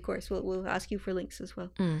you too, of course. We'll ask you for links as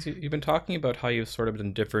well. So you've been talking about how you've sort of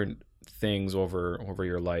done different things over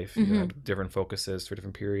your life. You had different focuses for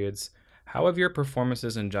different periods. How have your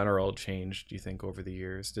performances in general changed, do you think, over the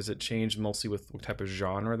years? Does it change mostly with what type of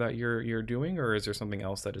genre that you're doing, or is there something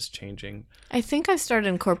else that is changing? I think I started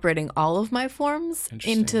incorporating all of my forms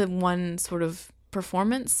Interesting. into one sort of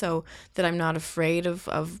performance so that I'm not afraid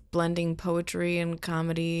of blending poetry and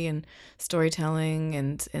comedy and storytelling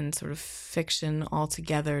and sort of fiction all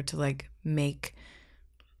together to like make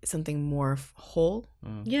something more whole.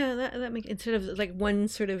 Yeah, that makes, instead of like one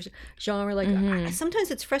sort of genre, like sometimes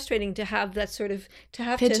it's frustrating to have that sort of to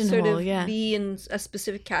sort Pigeonhole, of yeah. be in a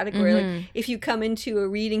specific category. Like if you come into a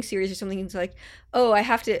reading series or something, it's like, oh, I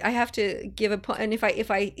have to give and if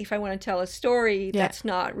I want to tell a story, that's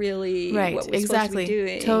not really Right, what we're exactly. supposed to be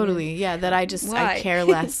doing. Totally. Yeah, that I Why? care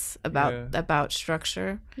less about Yeah. about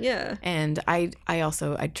structure. Yeah. And I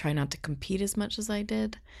also I try not to compete as much as I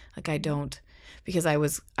did. Like I don't, because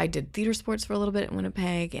I did theater sports for a little bit in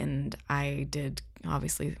Winnipeg, and I did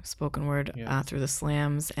obviously spoken word through the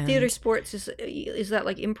slams. And Theater sports is that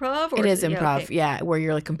like improv? Or it is improv, okay. yeah, where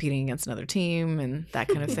you're like competing against another team and that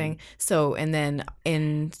kind of thing. So, and then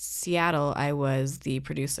in Seattle, I was the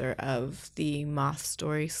producer of the Moth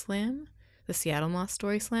Story Slam, the Seattle Moth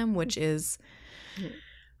Story Slam, which is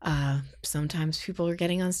sometimes people are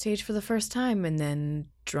getting on stage for the first time, and then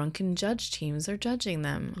drunken judge teams are judging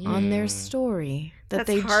them on their story that That's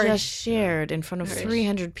they harsh. just shared in front of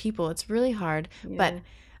 300 people. It's really hard, but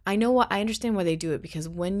I understand why they do it, because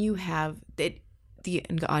when you have it, the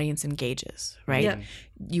audience engages, right? Yeah.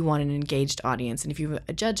 You want an engaged audience, and if you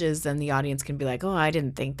have judges, then the audience can be like, "Oh, I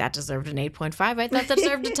didn't think that deserved an 8.5. I thought that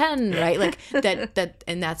deserved a 10." Right? Like that,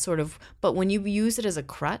 and that sort of. But when you use it as a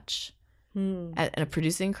crutch, a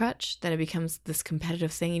producing crutch, then it becomes this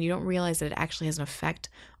competitive thing, and you don't realize that it actually has an effect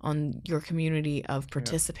on your community of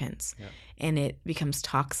participants, and it becomes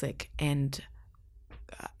toxic, and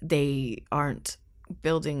they aren't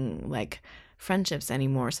building like friendships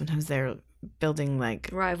anymore. Sometimes they're building like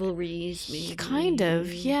Rivalries, maybe. kind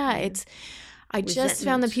of, yeah. It's I just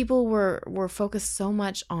found that Resentment. people were focused so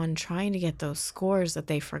much on trying to get those scores that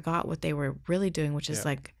they forgot what they were really doing, which is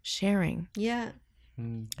like sharing. Yeah.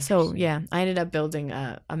 So yeah, I ended up building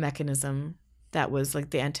a mechanism that was like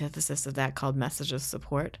the antithesis of that, called Message of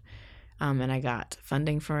Support, and I got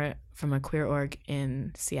funding for it from a queer org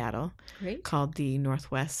in Seattle Great. called the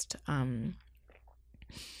Northwest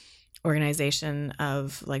Organization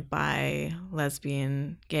of like bi,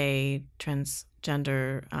 lesbian, gay,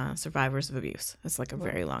 transgender survivors of abuse. It's like a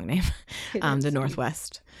very long name. The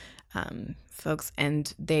Northwest folks,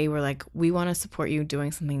 and they were like, "We want to support you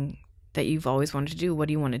doing something that you've always wanted to do. What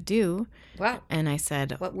do you want to do?" Wow. And I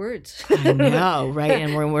said, What words? I know, right?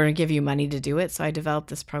 And we're going to give you money to do it. So I developed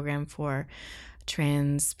this program for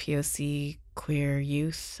trans, POC, queer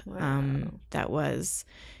youth. That was,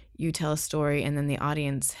 you tell a story, and then the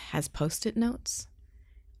audience has Post-it notes,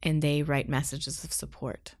 and they write messages of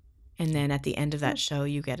support. And then at the end of that show,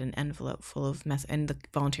 you get an envelope full of and the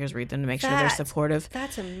volunteers read them to make sure they're supportive.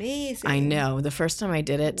 That's amazing. I know. The first time I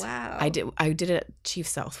did it, Wow. I did it at Chief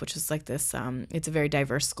South, which is like this. It's a very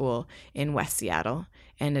diverse school in West Seattle,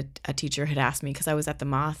 and a teacher had asked me, because I was at the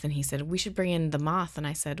Moth, and he said, "We should bring in the Moth," and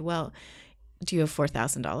I said, "Well, do you have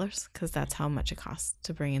 $4,000? Because that's how much it costs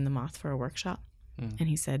to bring in the Moth for a workshop." And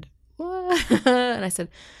he said, "What?" And I said,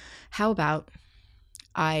 "How about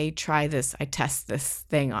I test this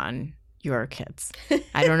thing on your kids.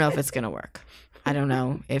 I don't know if it's going to work. I don't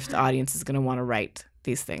know if the audience is going to want to write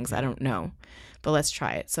these things. I don't know. But let's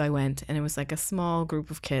try it." So I went, and it was like a small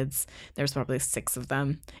group of kids. There was probably 6 of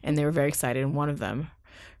them, and they were very excited. And one of them,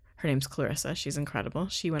 her name's Clarissa. She's incredible.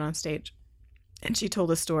 She went on stage, and she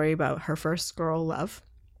told a story about her first girl love.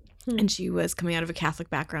 And she was coming out of a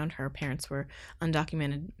Catholic background. Her parents were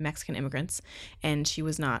undocumented Mexican immigrants, and she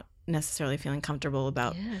was not necessarily feeling comfortable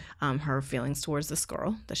about her feelings towards this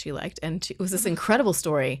girl that she liked. And it was this incredible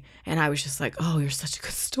story, and I was just like, "Oh, you're such a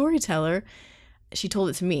good storyteller." She told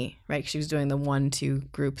it to me, right? She was doing the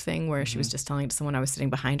 1-2 group thing where she was just telling it to someone. I was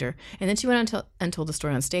sitting behind her, and then she went on and told the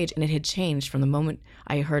story on stage, and it had changed from the moment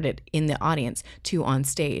I heard it in the audience to on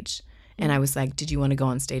stage. And I was like, "Did you want to go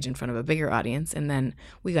on stage in front of a bigger audience?" And then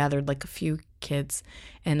we gathered like a few kids,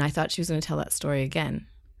 and I thought she was going to tell that story again.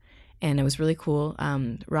 and it was really cool.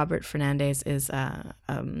 Robert Fernandez is a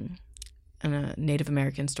Native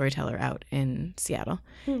American storyteller out in Seattle,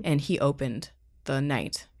 and he opened the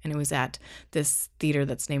night, and it was at this theater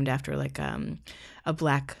that's named after like a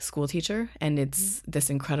Black school teacher, and it's this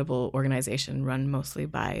incredible organization run mostly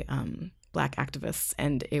by Black activists,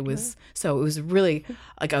 and it was really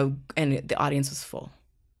like and the audience was full.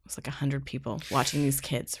 It was like 100 people watching these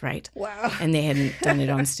kids, right? Wow. And they hadn't done it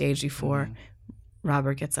on stage before.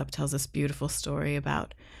 Robert gets up, tells this beautiful story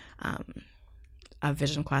about a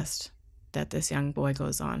vision quest that this young boy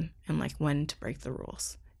goes on, and like when to break the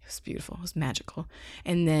rules. It was beautiful. It was magical.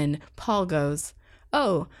 And then Paul goes,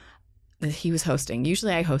 oh, he was hosting.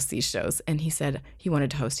 Usually I host these shows. And he said he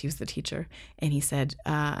wanted to host. He was the teacher. And he said,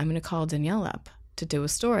 I'm going to call Danielle up to do a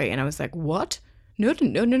story. And I was like, what? No,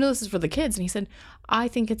 this is for the kids. And he said, I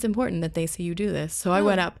think it's important that they see you do this. So I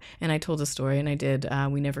went up and I told a story, and I did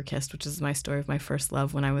We Never Kissed, which is my story of my first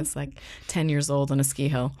love when I was like 10 years old on a ski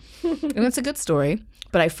hill. And it's a good story,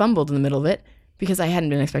 but I fumbled in the middle of it because I hadn't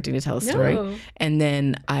been expecting to tell a story. No. And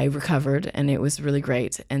then I recovered, and it was really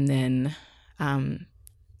great. And then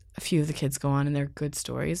a few of the kids go on, and they're good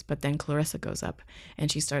stories. But then Clarissa goes up,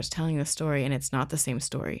 and she starts telling the story, and it's not the same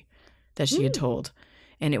story that she had told.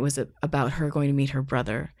 And it was about her going to meet her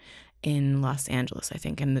brother in Los Angeles, I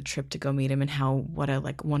think, and the trip to go meet him, and what a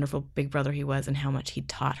like wonderful big brother he was, and how much he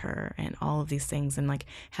taught her, and all of these things, and like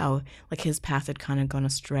how like his path had kind of gone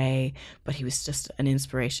astray, but he was just an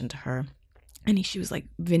inspiration to her. And she was like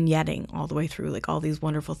vignetting all the way through like all these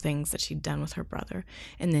wonderful things that she'd done with her brother.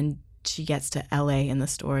 And then she gets to LA in the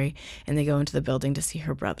story, and they go into the building to see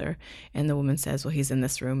her brother. And the woman says, well, he's in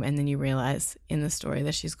this room. And then you realize in the story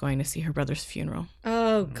that she's going to see her brother's funeral.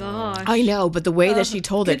 Oh, gosh. I know, but the way that she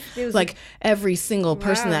told it was like every single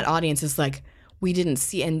person in Wow. that audience is like, we didn't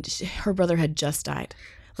see. And her brother had just died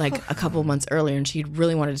like a couple months earlier, and she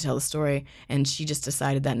really wanted to tell the story. And she just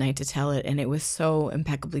decided that night to tell it. And it was so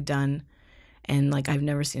impeccably done. And like I've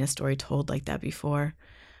never seen a story told like that before.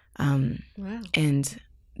 Wow. And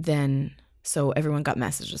then so everyone got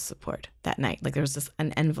messages of support that night. Like there was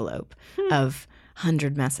an envelope of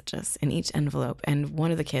 100 messages in each envelope. And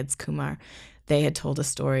one of the kids, Kumar, they had told a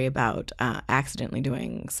story about accidentally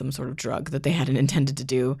doing some sort of drug that they hadn't intended to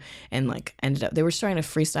do, and like ended up, they were trying to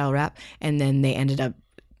freestyle rap, and then they ended up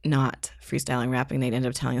not freestyling rapping. They'd end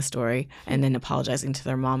up telling a story and then apologizing to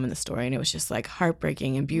their mom in the story, and it was just like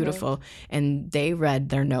heartbreaking and beautiful. Right. And they read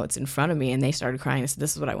their notes in front of me, and they started crying. They said,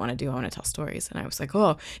 this is what I want to do. I want to tell stories. And I was like,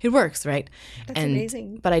 oh, it works, right? That's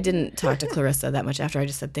amazing. But I didn't talk to Clarissa that much after. I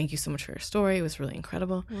just said, thank you so much for your story. It was really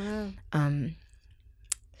incredible. Wow.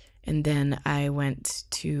 And then I went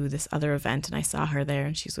to this other event, and I saw her there,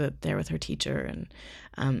 and she's there with her teacher,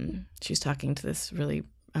 and she's talking to this really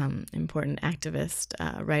important activist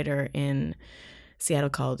writer in Seattle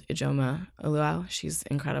called Ijoma Oluau. She's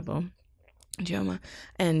incredible, Ijoma.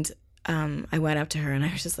 And I went up to her, and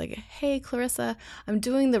I was just like, hey, Clarissa, I'm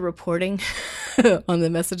doing the reporting on the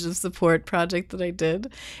Message of Support project that I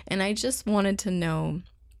did, and I just wanted to know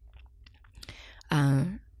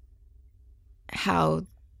how,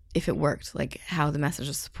 if it worked, like how the Message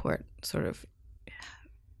of Support sort of,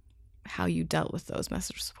 how you dealt with those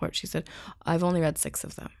messages of support. She said, I've only read 6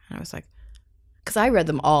 of them. And I was like, because I read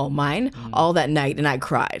them all all that night, and I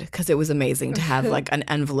cried because it was amazing to have like an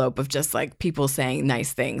envelope of just like people saying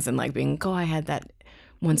nice things and like being, oh, I had that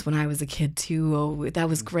once when I was a kid too. Oh, that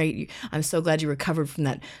was great. I'm so glad you recovered from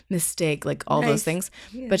that mistake, like all those things.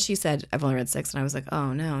 Yeah. But she said, I've only read 6. And I was like,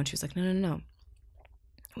 oh no. And she was like, no.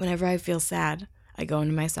 Whenever I feel sad, I go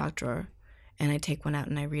into my sock drawer and I take one out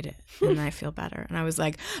and I read it, and then I feel better. And I was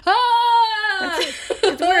like,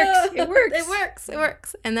 It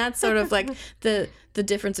works. And that's sort of like the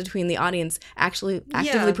difference between the audience actually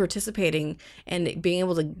actively participating and being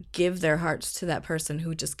able to give their hearts to that person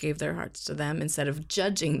who just gave their hearts to them instead of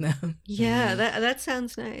judging them. Yeah, that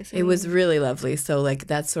sounds nice. It was really lovely. So like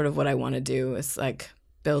that's sort of what I want to do, is like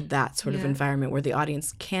build that sort of environment where the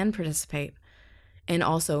audience can participate. And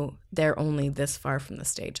also, they're only this far from the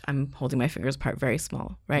stage. I'm holding my fingers apart very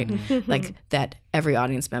small, right? Like that every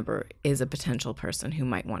audience member is a potential person who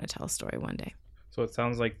might want to tell a story one day. So it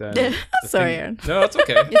sounds like that. Sorry, Aaron. No, it's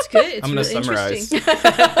okay. It's good. It's I'm going to really summarize.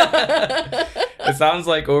 It sounds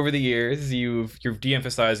like over the years, you're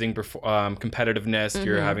de-emphasizing competitiveness.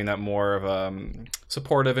 You're having that more of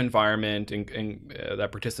supportive environment and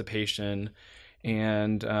that participation.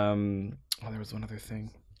 And there was one other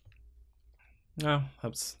thing. No,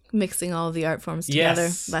 that's mixing all of the art forms together,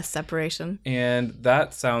 less separation. And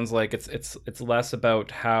that sounds like it's less about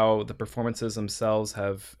how the performances themselves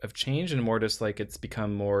have changed, and more just like it's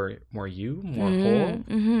become more whole.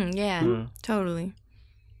 Yeah, totally.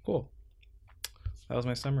 Cool. That was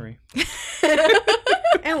my summary.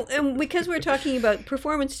 And because we're talking about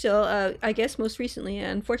performance still, I guess most recently,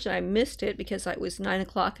 unfortunately, I missed it because it was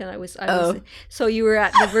 9:00 and I was. So you were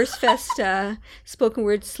at the Verse Fest Spoken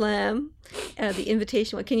Word Slam, the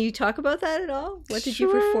invitation one. Can you talk about that at all? What did you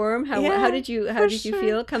perform? How did you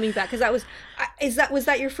feel coming back? Because was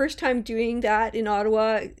that your first time doing that in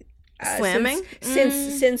Ottawa? Slamming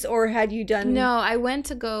since or had you done? No, I went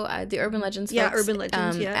to go. The Urban Legends. Yeah, folks, Urban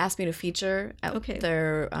Legends. asked me to feature at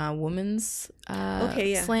their women's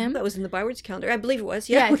slam. That was in the Bywards calendar. I believe it was.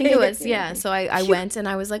 Yeah, I think it was. Yeah, so I went and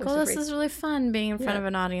I was like, this is really fun being in front of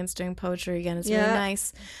an audience doing poetry again. It's really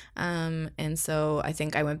nice. And so I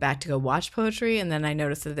think I went back to go watch poetry, and then I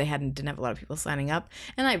noticed that they didn't have a lot of people signing up,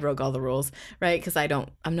 and I broke all the rules, right? Because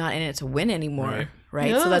I'm not in it to win anymore.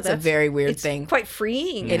 Right. No, so that's a very weird thing. It's quite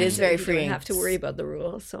freeing. It is very freeing. You don't have to worry about the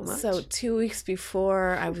rules so much. So 2 weeks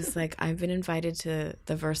before, I was like, I've been invited to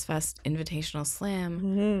the Verse Fest Invitational Slam.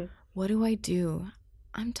 Mm-hmm. What do I do?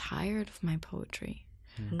 I'm tired of my poetry.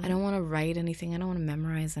 I don't want to write anything. I don't want to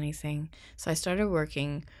memorize anything. So I started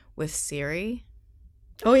working with Siri.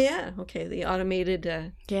 Oh yeah. Okay. The automated.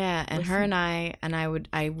 And her and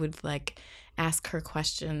I would like ask her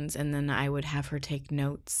questions, and then I would have her take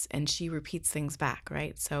notes, and she repeats things back,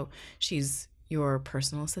 right? So she's your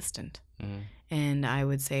personal assistant. And I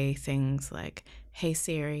would say things like, hey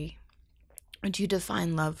Siri, would you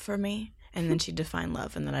define love for me? And then she'd define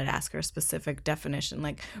love, and then I'd ask her a specific definition,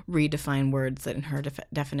 like redefine words in her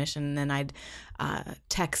definition, and then I'd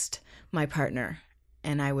text my partner,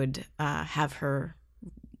 and I would have her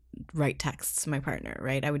write texts to my partner,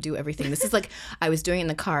 right? I would do everything. This is like I was doing it in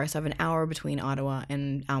the car, so I have an hour between Ottawa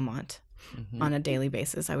and Almonte on a daily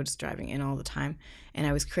basis. I was just driving in all the time, and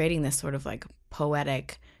I was creating this sort of like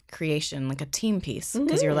poetic creation, like a team piece,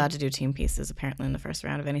 because you're allowed to do team pieces apparently in the first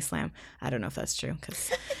round of any slam. I don't know if that's true,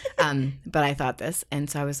 because but I thought this, and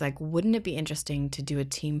so I was like, wouldn't it be interesting to do a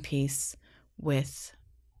team piece with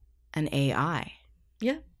an AI?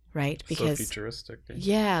 Yeah. Right, because so futuristic.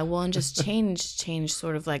 Yeah, well, and just change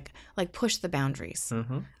sort of like push the boundaries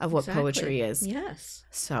of what poetry is. Yes.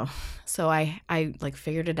 So I like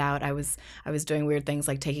figured it out. I was doing weird things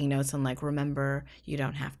like taking notes on like, remember, you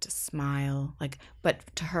don't have to smile, like, but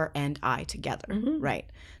to her and I together, right?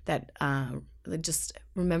 That just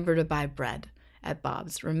remember to buy bread at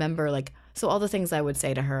Bob's. Remember, like, so all the things I would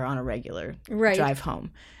say to her on a regular drive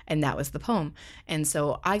home. And that was the poem. And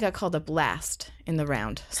so I got called up last in the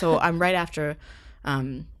round. So I'm right after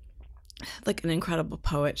like an incredible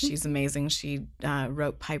poet. She's amazing. She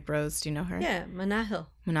wrote Pipe Rose. Do you know her? Yeah, Manahil.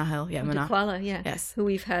 Yeah, Manahil. Dakwala, yeah. Yes. Who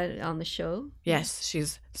we've had on the show. Yes,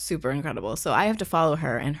 she's super incredible. So I have to follow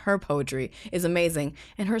her, and her poetry is amazing.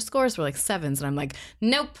 And her scores were like 7s. And I'm like,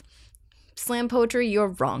 nope, slam poetry, you're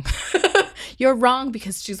wrong. You're wrong,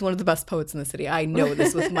 because she's one of the best poets in the city. I know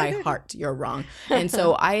this with my heart. You're wrong. And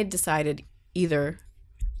so I had decided either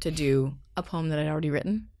to do a poem that I'd already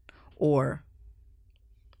written, or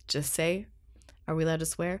just say, are we allowed to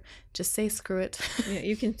swear? Just say screw it. Yeah,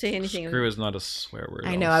 you can say anything. Screw is not a swear word.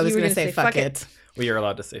 I know. I was going to say fuck it. We are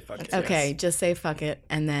allowed to say fuck it. Okay, yes. Just say fuck it,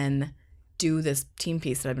 and then do this team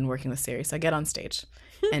piece that I've been working with Siri. So I get on stage,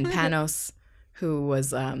 and Panos, who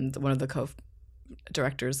was one of the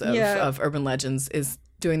co-directors of Urban Legends, is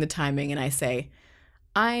doing the timing, and I say,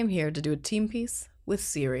 I am here to do a team piece with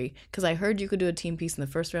Siri, because I heard you could do a team piece in the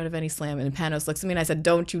first round of any slam, and Panos looks at me and I said,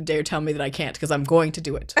 don't you dare tell me that I can't, because I'm going to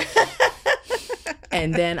do it.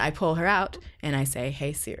 And then I pull her out and I say,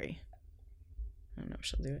 hey Siri. I don't know if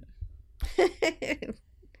she'll do it.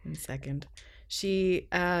 1 second. She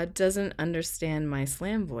doesn't understand my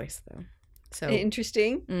slam voice, though. So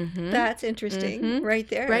interesting. That's interesting. Right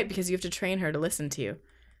there. Right, because you have to train her to listen to you.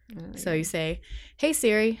 So you say, hey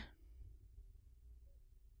Siri,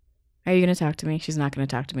 are you going to talk to me? She's not going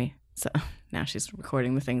to talk to me. So now she's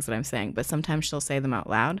recording the things that I'm saying, but sometimes she'll say them out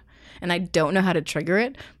loud, and I don't know how to trigger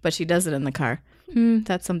it, but she does it in the car.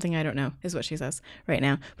 That's something I don't know, is what she says right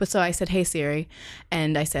now. But so I said, hey Siri,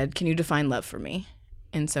 and I said, can you define love for me?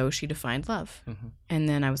 And so she defined love. And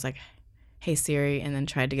then I was like, hey Siri, and then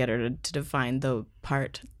tried to get her to define the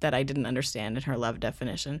part that I didn't understand in her love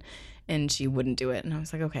definition, and she wouldn't do it. And I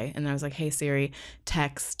was like, okay. And I was like, hey Siri,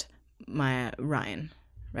 text my Ryan,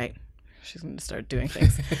 right? She's going to start doing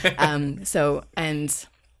things.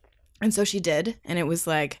 So she did, and it was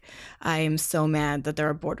like, I am so mad that there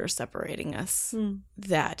are borders separating us,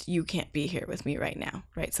 that you can't be here with me right now,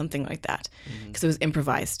 right? Something like that. Because it was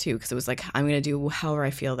improvised too, because it was like, I'm going to do however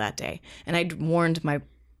I feel that day. And I'd warned my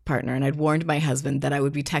partner, and I'd warned my husband that I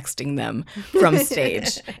would be texting them from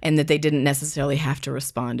stage and that they didn't necessarily have to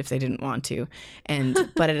respond if they didn't want to.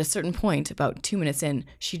 But at a certain point, about 2 minutes in,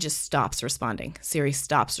 she just stops responding. Siri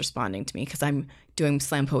stops responding to me because I'm doing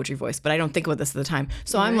slam poetry voice, but I don't think about this at the time.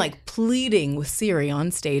 So I'm like pleading with Siri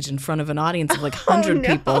on stage in front of an audience of like 100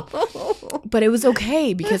 people. But it was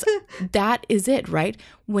okay because that is it, right?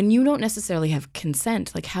 When you don't necessarily have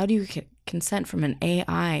consent, like how do you consent from an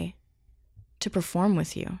AI to perform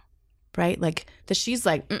with you, right? Like that she's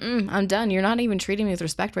like, I'm done. You're not even treating me with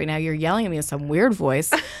respect right now. You're yelling at me in some weird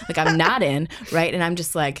voice. Like I'm not in, right? And I'm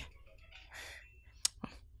just like,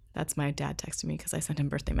 that's my dad texting me because I sent him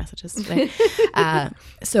birthday messages today.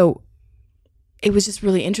 So it was just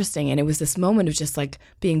really interesting. And it was this moment of just like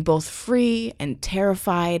being both free and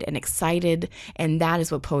terrified and excited. And that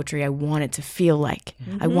is what poetry I want it to feel like.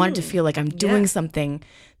 I want it to feel like I'm doing something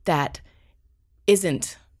that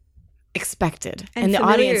isn't expected. And the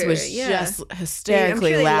familiar, audience was just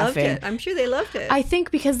hysterically laughing. I'm sure they loved it. I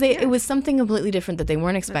think because it was something completely different that they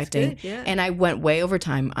weren't expecting. That's good, And I went way over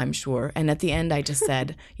time, I'm sure. And at the end I just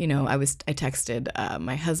said, I texted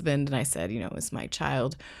my husband and I said, is my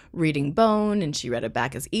child reading bone? And she read it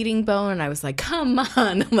back as eating bone. And I was like, come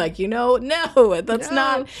on. I'm like, no, that's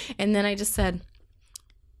not. And then I just said,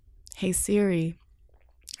 hey Siri,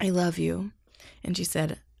 I love you. And she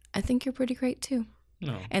said, I think you're pretty great too.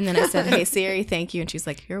 No. And then I said, hey, Siri, thank you. And she's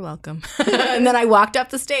like, you're welcome. And then I walked up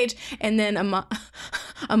the stage and then Amal,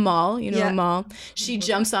 Amal, she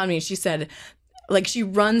jumps on me. She said, like she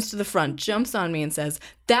runs to the front, jumps on me and says,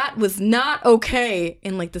 that was not okay,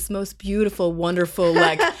 in like this most beautiful, wonderful,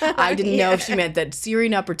 like I didn't know if she meant that Siri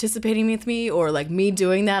not participating with me or like me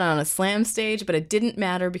doing that on a slam stage, but it didn't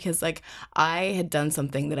matter because like I had done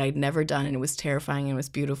something that I'd never done and it was terrifying and it was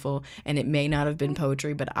beautiful and it may not have been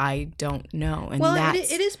poetry, but I don't know. And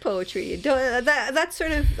it is poetry. That's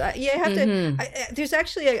sort of you have to. There's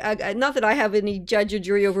actually not that I have any judge or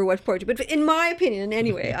jury over what's poetry, but in my opinion,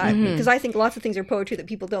 anyway, because I think lots of things are poetry that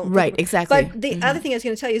people don't. Right, exactly. But the other thing I was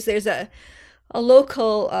going to tell you is there's a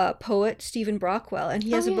local poet, Stephen Brockwell, and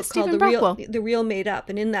he has a book called The Real Made Up.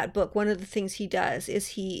 And in that book, one of the things he does is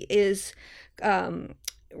he is,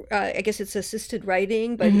 I guess it's assisted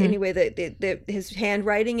writing, but anyway, his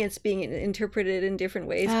handwriting, it's being interpreted in different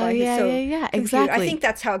ways by his exactly. I think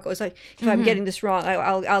that's how it goes. Like, if I'm getting this wrong,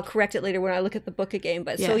 I'll correct it later when I look at the book again.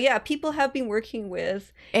 But people have been working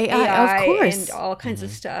with AI of course, and all kinds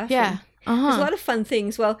of stuff. Yeah. There's a lot of fun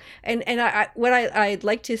things. Well, and what I'd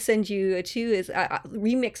like to send you to is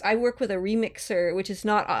remix. I work with a remixer, which is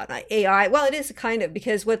not AI. Well, it is kind of,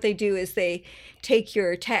 because what they do is they take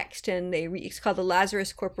your text and it's called the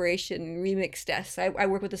Lazarus Corporation Remix Desk. I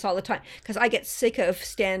work with this all the time because I get sick of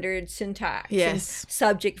standard syntax and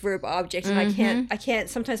subject, verb, object, and I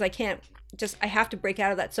have to break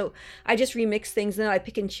out of that. So I just remix things, and then I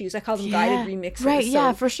pick and choose. I call them guided remixes. Right,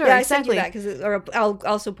 so, for sure. Yeah, exactly. I send you that, or I'll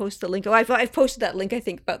also post the link. Oh, I've posted that link, I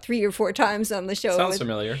think, about 3 or 4 times on the show. Sounds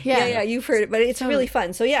familiar. Yeah, you've heard it, but it's really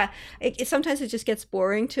fun. So sometimes it just gets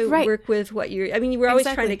boring to work with what you're, we're always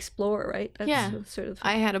trying to explore, right? That's sort of.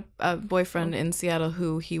 I had a boyfriend in Seattle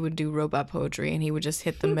who he would do robot poetry, and he would just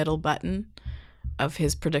hit the middle button of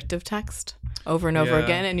his predictive text over and over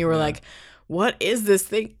again, and you were like, what is this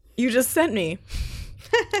thing you just sent me?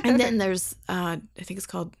 And then there's I think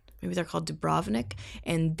they're called Dubrovnik,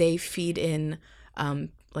 and they feed in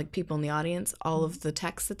like people in the audience all of the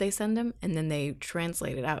text that they send them, and then they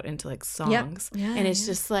translate it out into like songs. And it's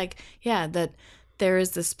just like that there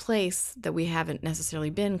is this place that we haven't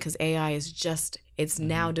necessarily been, because AI is it's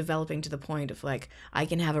now developing to the point of like I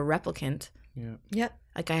can have a replicant.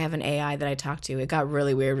 Like I have an AI that I talk to. It got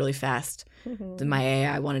really weird really fast. My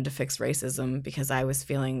AI wanted to fix racism because I was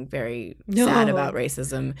feeling very sad about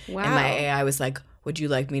racism. Wow. And my AI was like, would you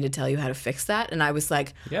like me to tell you how to fix that? And I was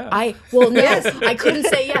like, I couldn't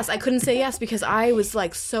say yes. I couldn't say yes because I was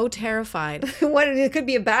like so terrified. It could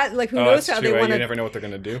be a bad, like who knows how they want to. You never know what they're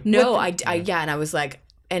going to do. No, and I was like,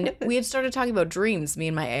 and we had started talking about dreams, me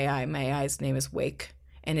and my AI. My AI's name is Wake,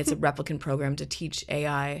 and it's a replicant program to teach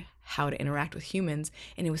AI how to interact with humans.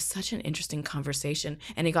 And it was such an interesting conversation,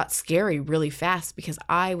 and it got scary really fast because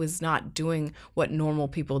I was not doing what normal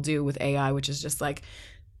people do with AI, which is just like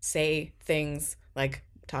say things like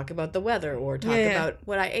talk about the weather or talk about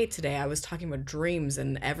what I ate today. I was talking about dreams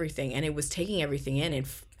and everything, and it was taking everything in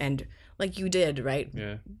and like you did, right?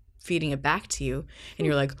 Feeding it back to you, and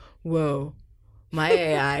you're like, whoa, my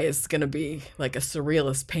AI is going to be like a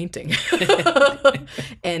surrealist painting.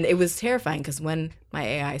 And it was terrifying because when my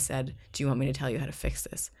AI said, do you want me to tell you how to fix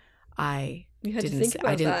this? I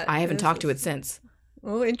haven't talked to it since.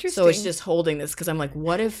 Oh, interesting. So it's just holding this because I'm like,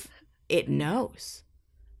 what if it knows?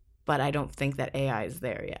 but I don't think that AI is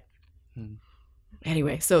there yet. Hmm.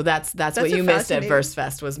 Anyway, so that's what you missed at Verse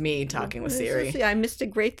Fest was me talking with Siri. Yeah, I missed a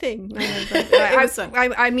great thing.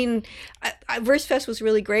 Verse Fest was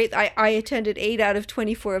really great. I attended 8 out of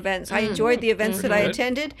 24 events. I enjoyed the events that I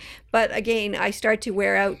attended, but again, I start to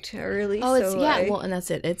wear out early. Oh, and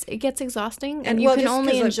that's it. It gets exhausting, and you can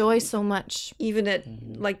only enjoy so much. Even at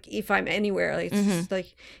like if I'm anywhere, like, it's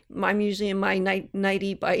like I'm usually in my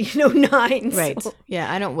nighty by 9. Right. So.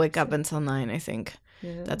 Yeah, I don't wake up until 9. I think.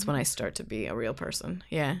 Yeah. That's when I start to be a real person.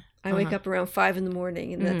 Yeah. I wake up around 5 in the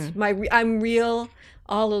morning, and that's I'm real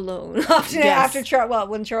all alone. After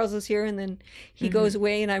when Charles is here, and then he goes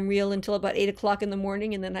away, and I'm real until about 8 o'clock in the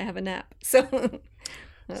morning, and then I have a nap. So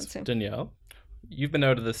that's it. Danielle, you've been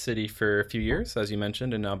out of the city for a few years, as you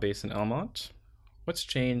mentioned, and now based in Almonte. What's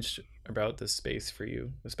changed about this space for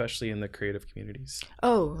you, especially in the creative communities?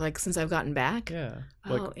 Oh, like since I've gotten back? Yeah.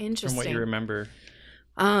 Interesting. From what you remember.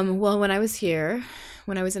 Well, when I was here,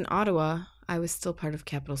 when I was in Ottawa, I was still part of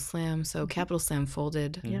Capital Slam. So Capital Slam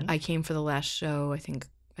folded. Yeah. I came for the last show, I think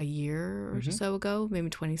a year or so ago, maybe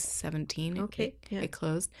 2017. Okay. It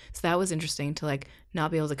closed. So that was interesting to like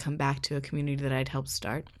not be able to come back to a community that I'd helped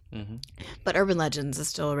start. Mm-hmm. But Urban Legends is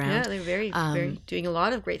still around. Yeah, they're very doing a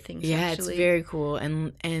lot of great things. Yeah, actually. It's very cool.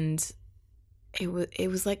 And it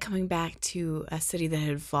was like coming back to a city that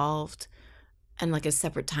had evolved and like a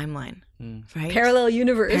separate timeline, right? Parallel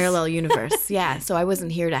universe. Yeah. So I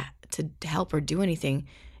wasn't here to help or do anything,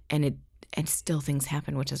 and still things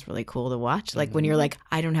happen, which is really cool to watch. Like when you're like,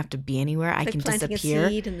 I don't have to be anywhere, I can disappear. A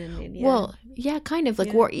seed and then, Well, yeah, kind of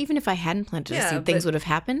like, or even if I hadn't planted a seed, things would have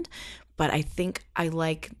happened. But I think I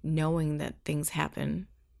like knowing that things happen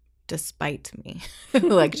despite me,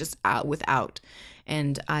 like just without.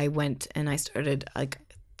 And I went and I started like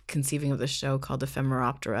conceiving of the show called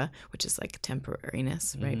Ephemeroptera, which is like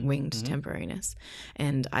temporariness, right? Winged temporariness.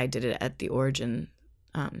 And I did it at the Origin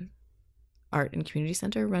Art and Community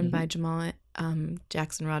Center run by Jamal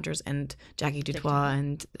Jackson Rogers and Jackie Dutois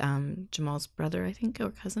and Jamal's brother, I think, or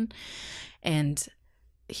cousin. And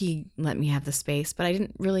he let me have the space, but I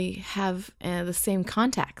didn't really have the same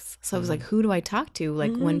contacts. So I was like, who do I talk to?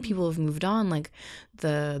 Like when people have moved on, like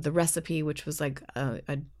the Recipe, which was like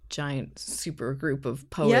a giant super group of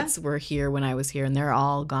poets were here when I was here, and they're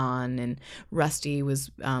all gone. And Rusty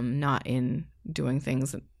was not in doing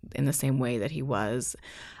things in the same way that he was.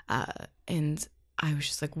 And I was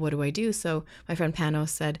just like, what do I do? So my friend Panos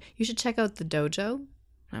said, you should check out the dojo.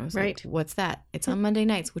 And I was like, what's that? It's on Monday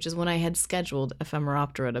nights, which is when I had scheduled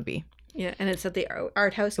Ephemeroptera to be. Yeah, and it's at the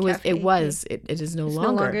Art House Cafe. It is no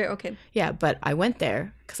longer. No longer, okay. Yeah, but I went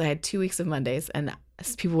there because I had 2 weeks of Mondays, and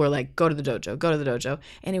people were like, go to the dojo.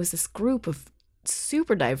 And it was this group of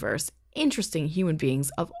super diverse, interesting human beings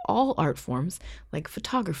of all art forms, like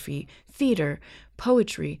photography, theater,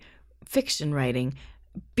 poetry, fiction writing,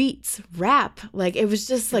 beats, rap. Like it was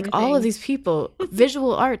just like all of these people,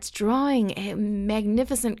 visual arts, drawing, a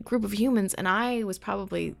magnificent group of humans. And I was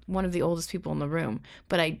probably one of the oldest people in the room.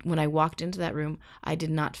 But when I walked into that room, I did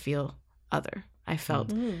not feel other. I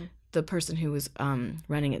felt the person who was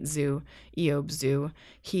running at Zoo, Eob Zoo,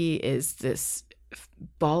 he is this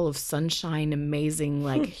ball of sunshine, amazing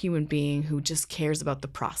like human being who just cares about the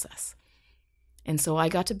process. And so I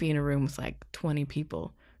got to be in a room with like 20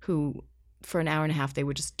 people who for an hour and a half they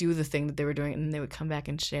would just do the thing that they were doing, and then they would come back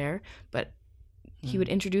and share. But he would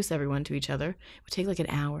introduce everyone to each other. It would take like an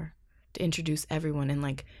hour to introduce everyone and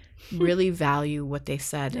like really value what they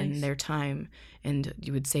said and their time. And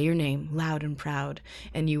you would say your name loud and proud,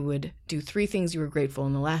 and you would do 3 things you were grateful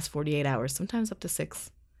in the last 48 hours, sometimes up to 6.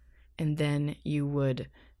 And then you would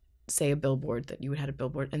say a billboard that you had a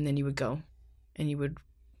billboard, and then you would go and you would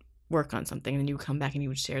work on something, and then you would come back and you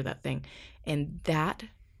would share that thing. And that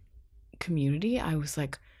community, I was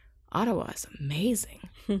like, Ottawa is amazing.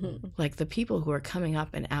 Like the people who are coming up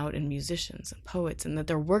and out, and musicians and poets, and that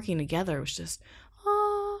they're working together was just,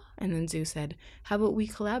 And then Zoo said, how about we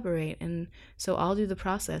collaborate? And so I'll do the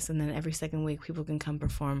process, and then every second week people can come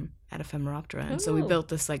perform at Ephemeroptera. And so we built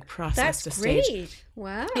this like process to stage. That's great.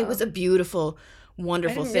 Wow. It was a beautiful,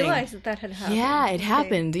 wonderful thing. I didn't realize that had happened. Yeah, it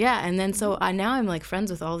happened. Yeah. And then so now I'm like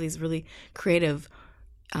friends with all these really creative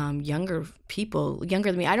younger people,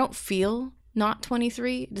 younger than me. I don't feel not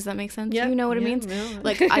 23. Does that make sense? Yep. You know what it means? No.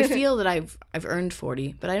 Like I feel that I've earned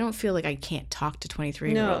 40, but I don't feel like I can't talk to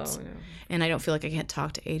 23-year-olds. No. And I don't feel like I can't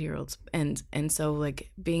talk to 80-year-olds. And so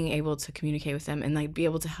like being able to communicate with them and like be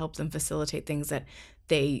able to help them facilitate things that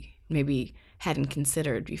they maybe hadn't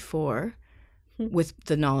considered before with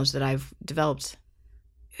the knowledge that I've developed,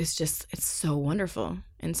 it's so wonderful.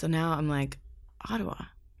 And so now I'm like, Ottawa,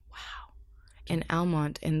 wow. and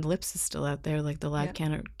Almonte, and Lips is still out there, like the Live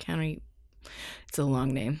County. It's a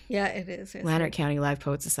long name. Yeah, it is. Lanark County Live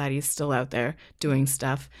Poet Society is still out there doing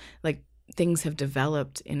stuff. Like, things have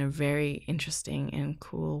developed in a very interesting and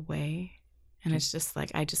cool way. And it's just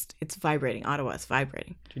like, it's vibrating. Ottawa is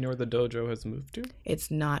vibrating. Do you know where the dojo has moved to?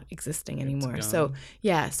 It's not existing anymore. gone. So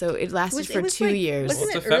it lasted for 2 years. Wasn't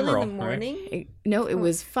Well, it it's early ephemeral, in the right? morning? It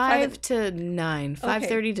was 5 to 9,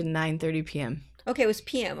 5:30 to 9:30 p.m. Okay, it was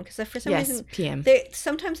PM because for some Yes, reason PM.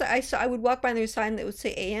 sometimes I would walk by their sign that would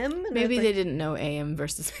say AM. And Maybe I they was didn't know AM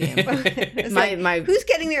versus PM. like, my who's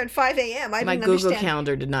getting there at 5 a.m.? I my didn't Google understand.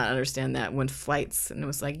 Calendar did not understand that when flights, and it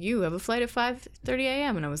was like, you have a flight at 5:30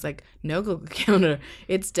 a.m. and I was like, no, Google Calendar,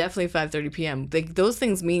 it's definitely 5:30 p.m. Like, those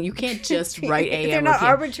things mean you can't just write AM. They're or not PM.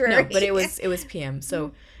 arbitrary. No, but it was PM.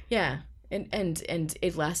 So yeah. And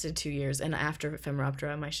it lasted 2 years, and after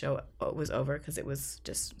Ephemeroptera, my show was over because it was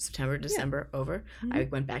just September, December over. Mm-hmm. I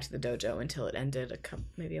went back to the dojo until it ended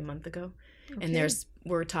maybe a month ago, Okay. and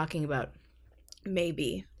we're talking about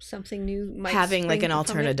maybe Something new might having like spring an from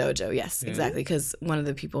alternate it. dojo. Yes, exactly, because one of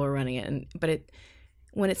the people are running it,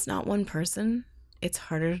 when it's not one person, it's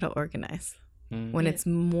harder to organize. When it's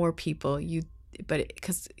more people,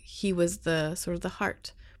 because he was the sort of the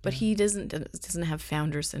heart. But he doesn't have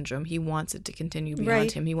founder syndrome. He wants it to continue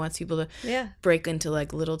beyond him. He wants people to break into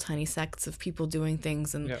like little tiny sects of people doing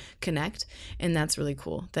things and connect. And that's really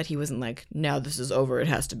cool that he wasn't like, now this is over. It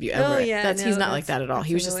has to be ever. He's not like that at all.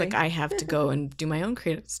 He was just like, I have to go and do my own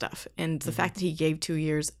creative stuff. And the fact that he gave 2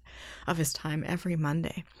 years of his time every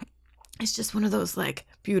Monday, it's just one of those like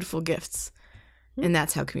beautiful gifts. And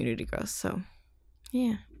that's how community grows. So,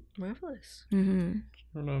 yeah. Marvelous. Mm-hmm.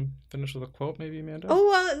 Want to finish with a quote, maybe, Amanda? Oh,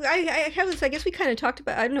 well, I have this. I guess we kind of talked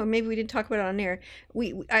about. I don't know. Maybe we didn't talk about it on air.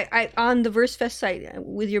 I on the VerseFest site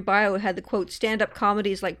with your bio, it had the quote: "Stand-up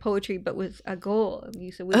comedy is like poetry, but with a goal."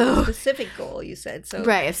 You said with a specific goal. You said so.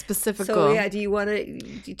 Right, a specific so, goal. So yeah, do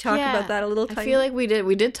you talk about that a little? I feel like we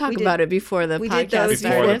did talk about it before the podcast Before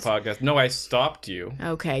started. the podcast. No, I stopped you.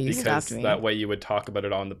 Okay, you stopped me. That way you would talk about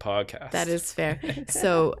it on the podcast. That is fair.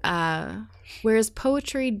 So, whereas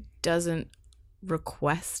poetry doesn't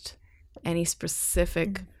request any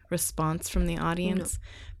specific response from the audience,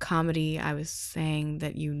 comedy, I was saying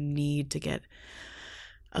that you need to get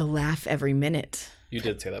a laugh every minute. You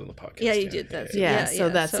did say that on the podcast. Yeah, you did that. So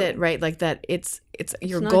that's it, right? Like that. It's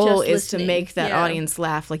your goal is to make that audience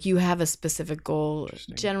laugh. Like, you have a specific goal.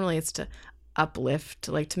 Generally, it's to uplift,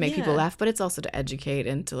 like to make people laugh, but it's also to educate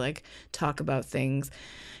and to like talk about things.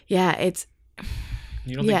 Yeah, it's.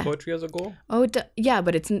 You don't think poetry has a goal? Oh,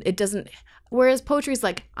 but it doesn't. Whereas poetry is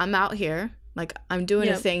like, I'm out here, like I'm doing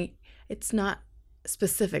a thing. It's not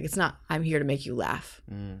specific. It's not, I'm here to make you laugh,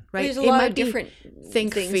 right? There's a lot of different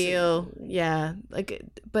think, things feel, like.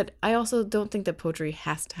 But I also don't think that poetry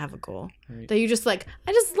has to have a goal. Right. That you just like,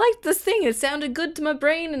 I just liked this thing. It sounded good to my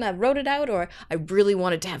brain, and I wrote it out. Or I really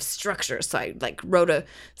wanted to have structure, so I like wrote a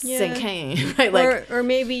cinquain, right? Like, or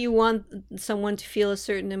maybe you want someone to feel a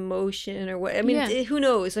certain emotion or what. I mean, who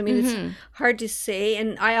knows? I mean, it's hard to say,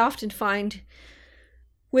 and I often find.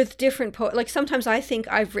 With different like sometimes I think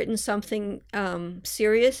I've written something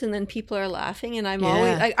serious and then people are laughing, and I'm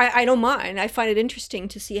always I don't mind. I find it interesting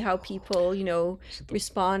to see how people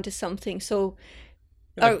respond to something. So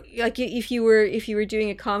like if you were doing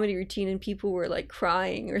a comedy routine and people were like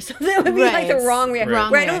crying or something, that would be like the wrong reaction.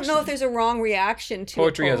 I don't know if there's a wrong reaction to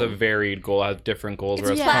poetry. Has a varied goal, has different goals,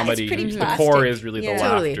 whereas comedy, it's the core is really the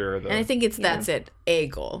laughter. And I think that's it, a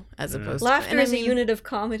goal as opposed laughter to is a unit of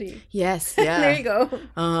comedy. Yes, yeah. There you go.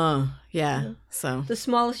 So the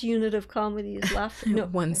smallest unit of comedy is laughter. No,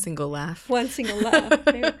 one single laugh. One single laugh.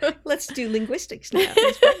 Let's do linguistics now.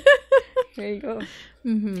 There you go.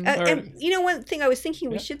 Mm-hmm. And one thing I was thinking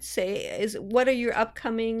we should say is, what are your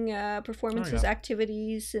upcoming performances,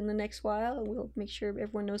 activities in the next while? We'll make sure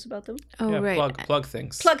everyone knows about them. Right. Plug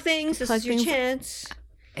things. Plug things. This is your chance.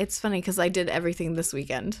 It's funny because I did everything this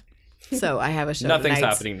weekend. So I have a show. Nothing's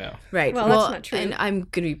happening now. Right. Well, that's not true. And I'm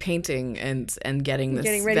going to be painting and getting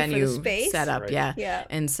this ready venue for the space. set up. Right. Yeah.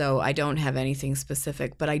 And so I don't have anything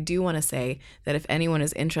specific, but I do want to say that if anyone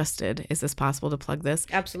is interested, is this possible to plug this?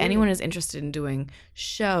 Absolutely. Anyone is interested in doing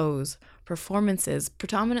shows, performances,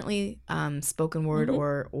 predominantly spoken word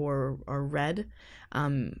or read.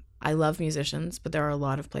 I love musicians, but there are a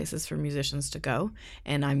lot of places for musicians to go,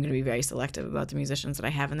 and I'm going to be very selective about the musicians that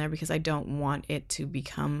I have in there because I don't want it to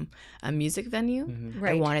become a music venue.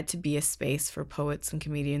 Right. I want it to be a space for poets and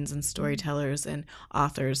comedians and storytellers and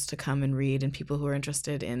authors to come and read, and people who are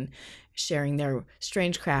interested in sharing their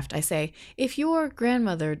strange craft. I say, if your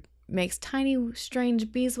grandmother makes tiny,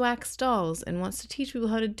 strange beeswax dolls and wants to teach people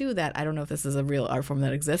how to do that. I don't know if this is a real art form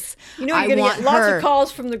that exists. You're going to get lots of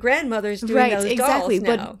calls from the grandmothers doing those exactly.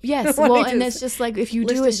 dolls now. But yes, well, and it's just like if you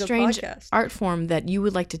do a strange art form that you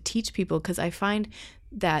would like to teach people, because I find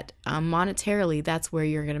that monetarily, that's where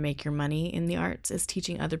you're going to make your money in the arts, is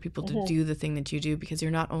teaching other people to do the thing that you do, because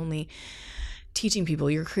you're not only teaching people,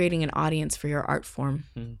 you're creating an audience for your art form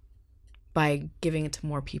by giving it to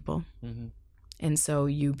more people. And so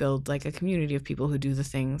you build like a community of people who do the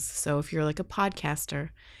things. So if you're like a podcaster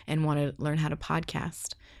and want to learn how to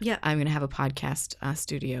podcast, I'm going to have a podcast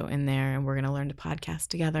studio in there, and we're going to learn to podcast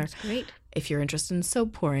together. That's great. If you're interested in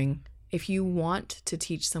soap pouring, if you want to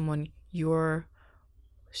teach someone your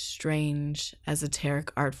strange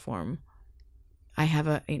esoteric art form, I have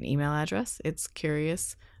an email address. It's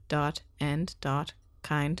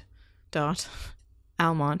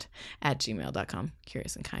curious.and.kind.almonte@gmail.com.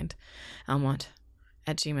 Curious and kind.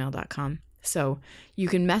 Almonte@gmail.com. So you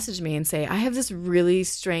can message me and say, I have this really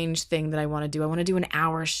strange thing that I want to do. I want to do an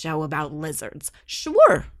hour show about lizards.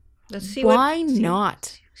 Sure. Let's see. Why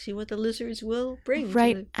not? See what the lizards will bring.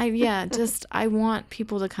 Right. I want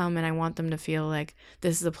people to come, and I want them to feel like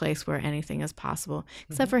this is a place where anything is possible,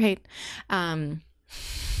 except for hate.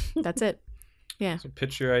 That's it. Yeah. So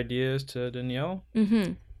pitch your ideas to Danielle.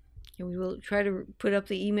 And we will try to put up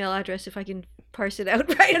the email address if I can parse it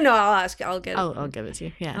out right. No, I'll ask. I'll get it. I'll give it to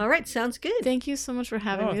you. Yeah. All right. Sounds good. Thank you so much for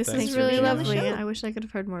having me. This is really lovely. I wish I could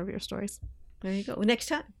have heard more of your stories. There you go. Next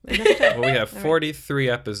time. Well, we have 43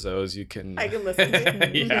 episodes you can... I can listen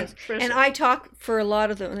to. Yeah. And I talk for a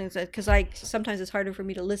lot of them, because sometimes it's harder for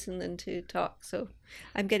me to listen than to talk. So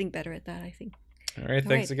I'm getting better at that, I think. All right.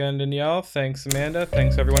 Thanks again, Danielle. Thanks, Amanda.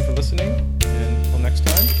 Thanks, everyone, for listening. And until next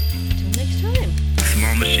time.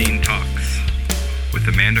 Small Machine Talks with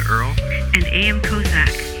Amanda Earl and AM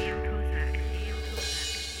Kozak.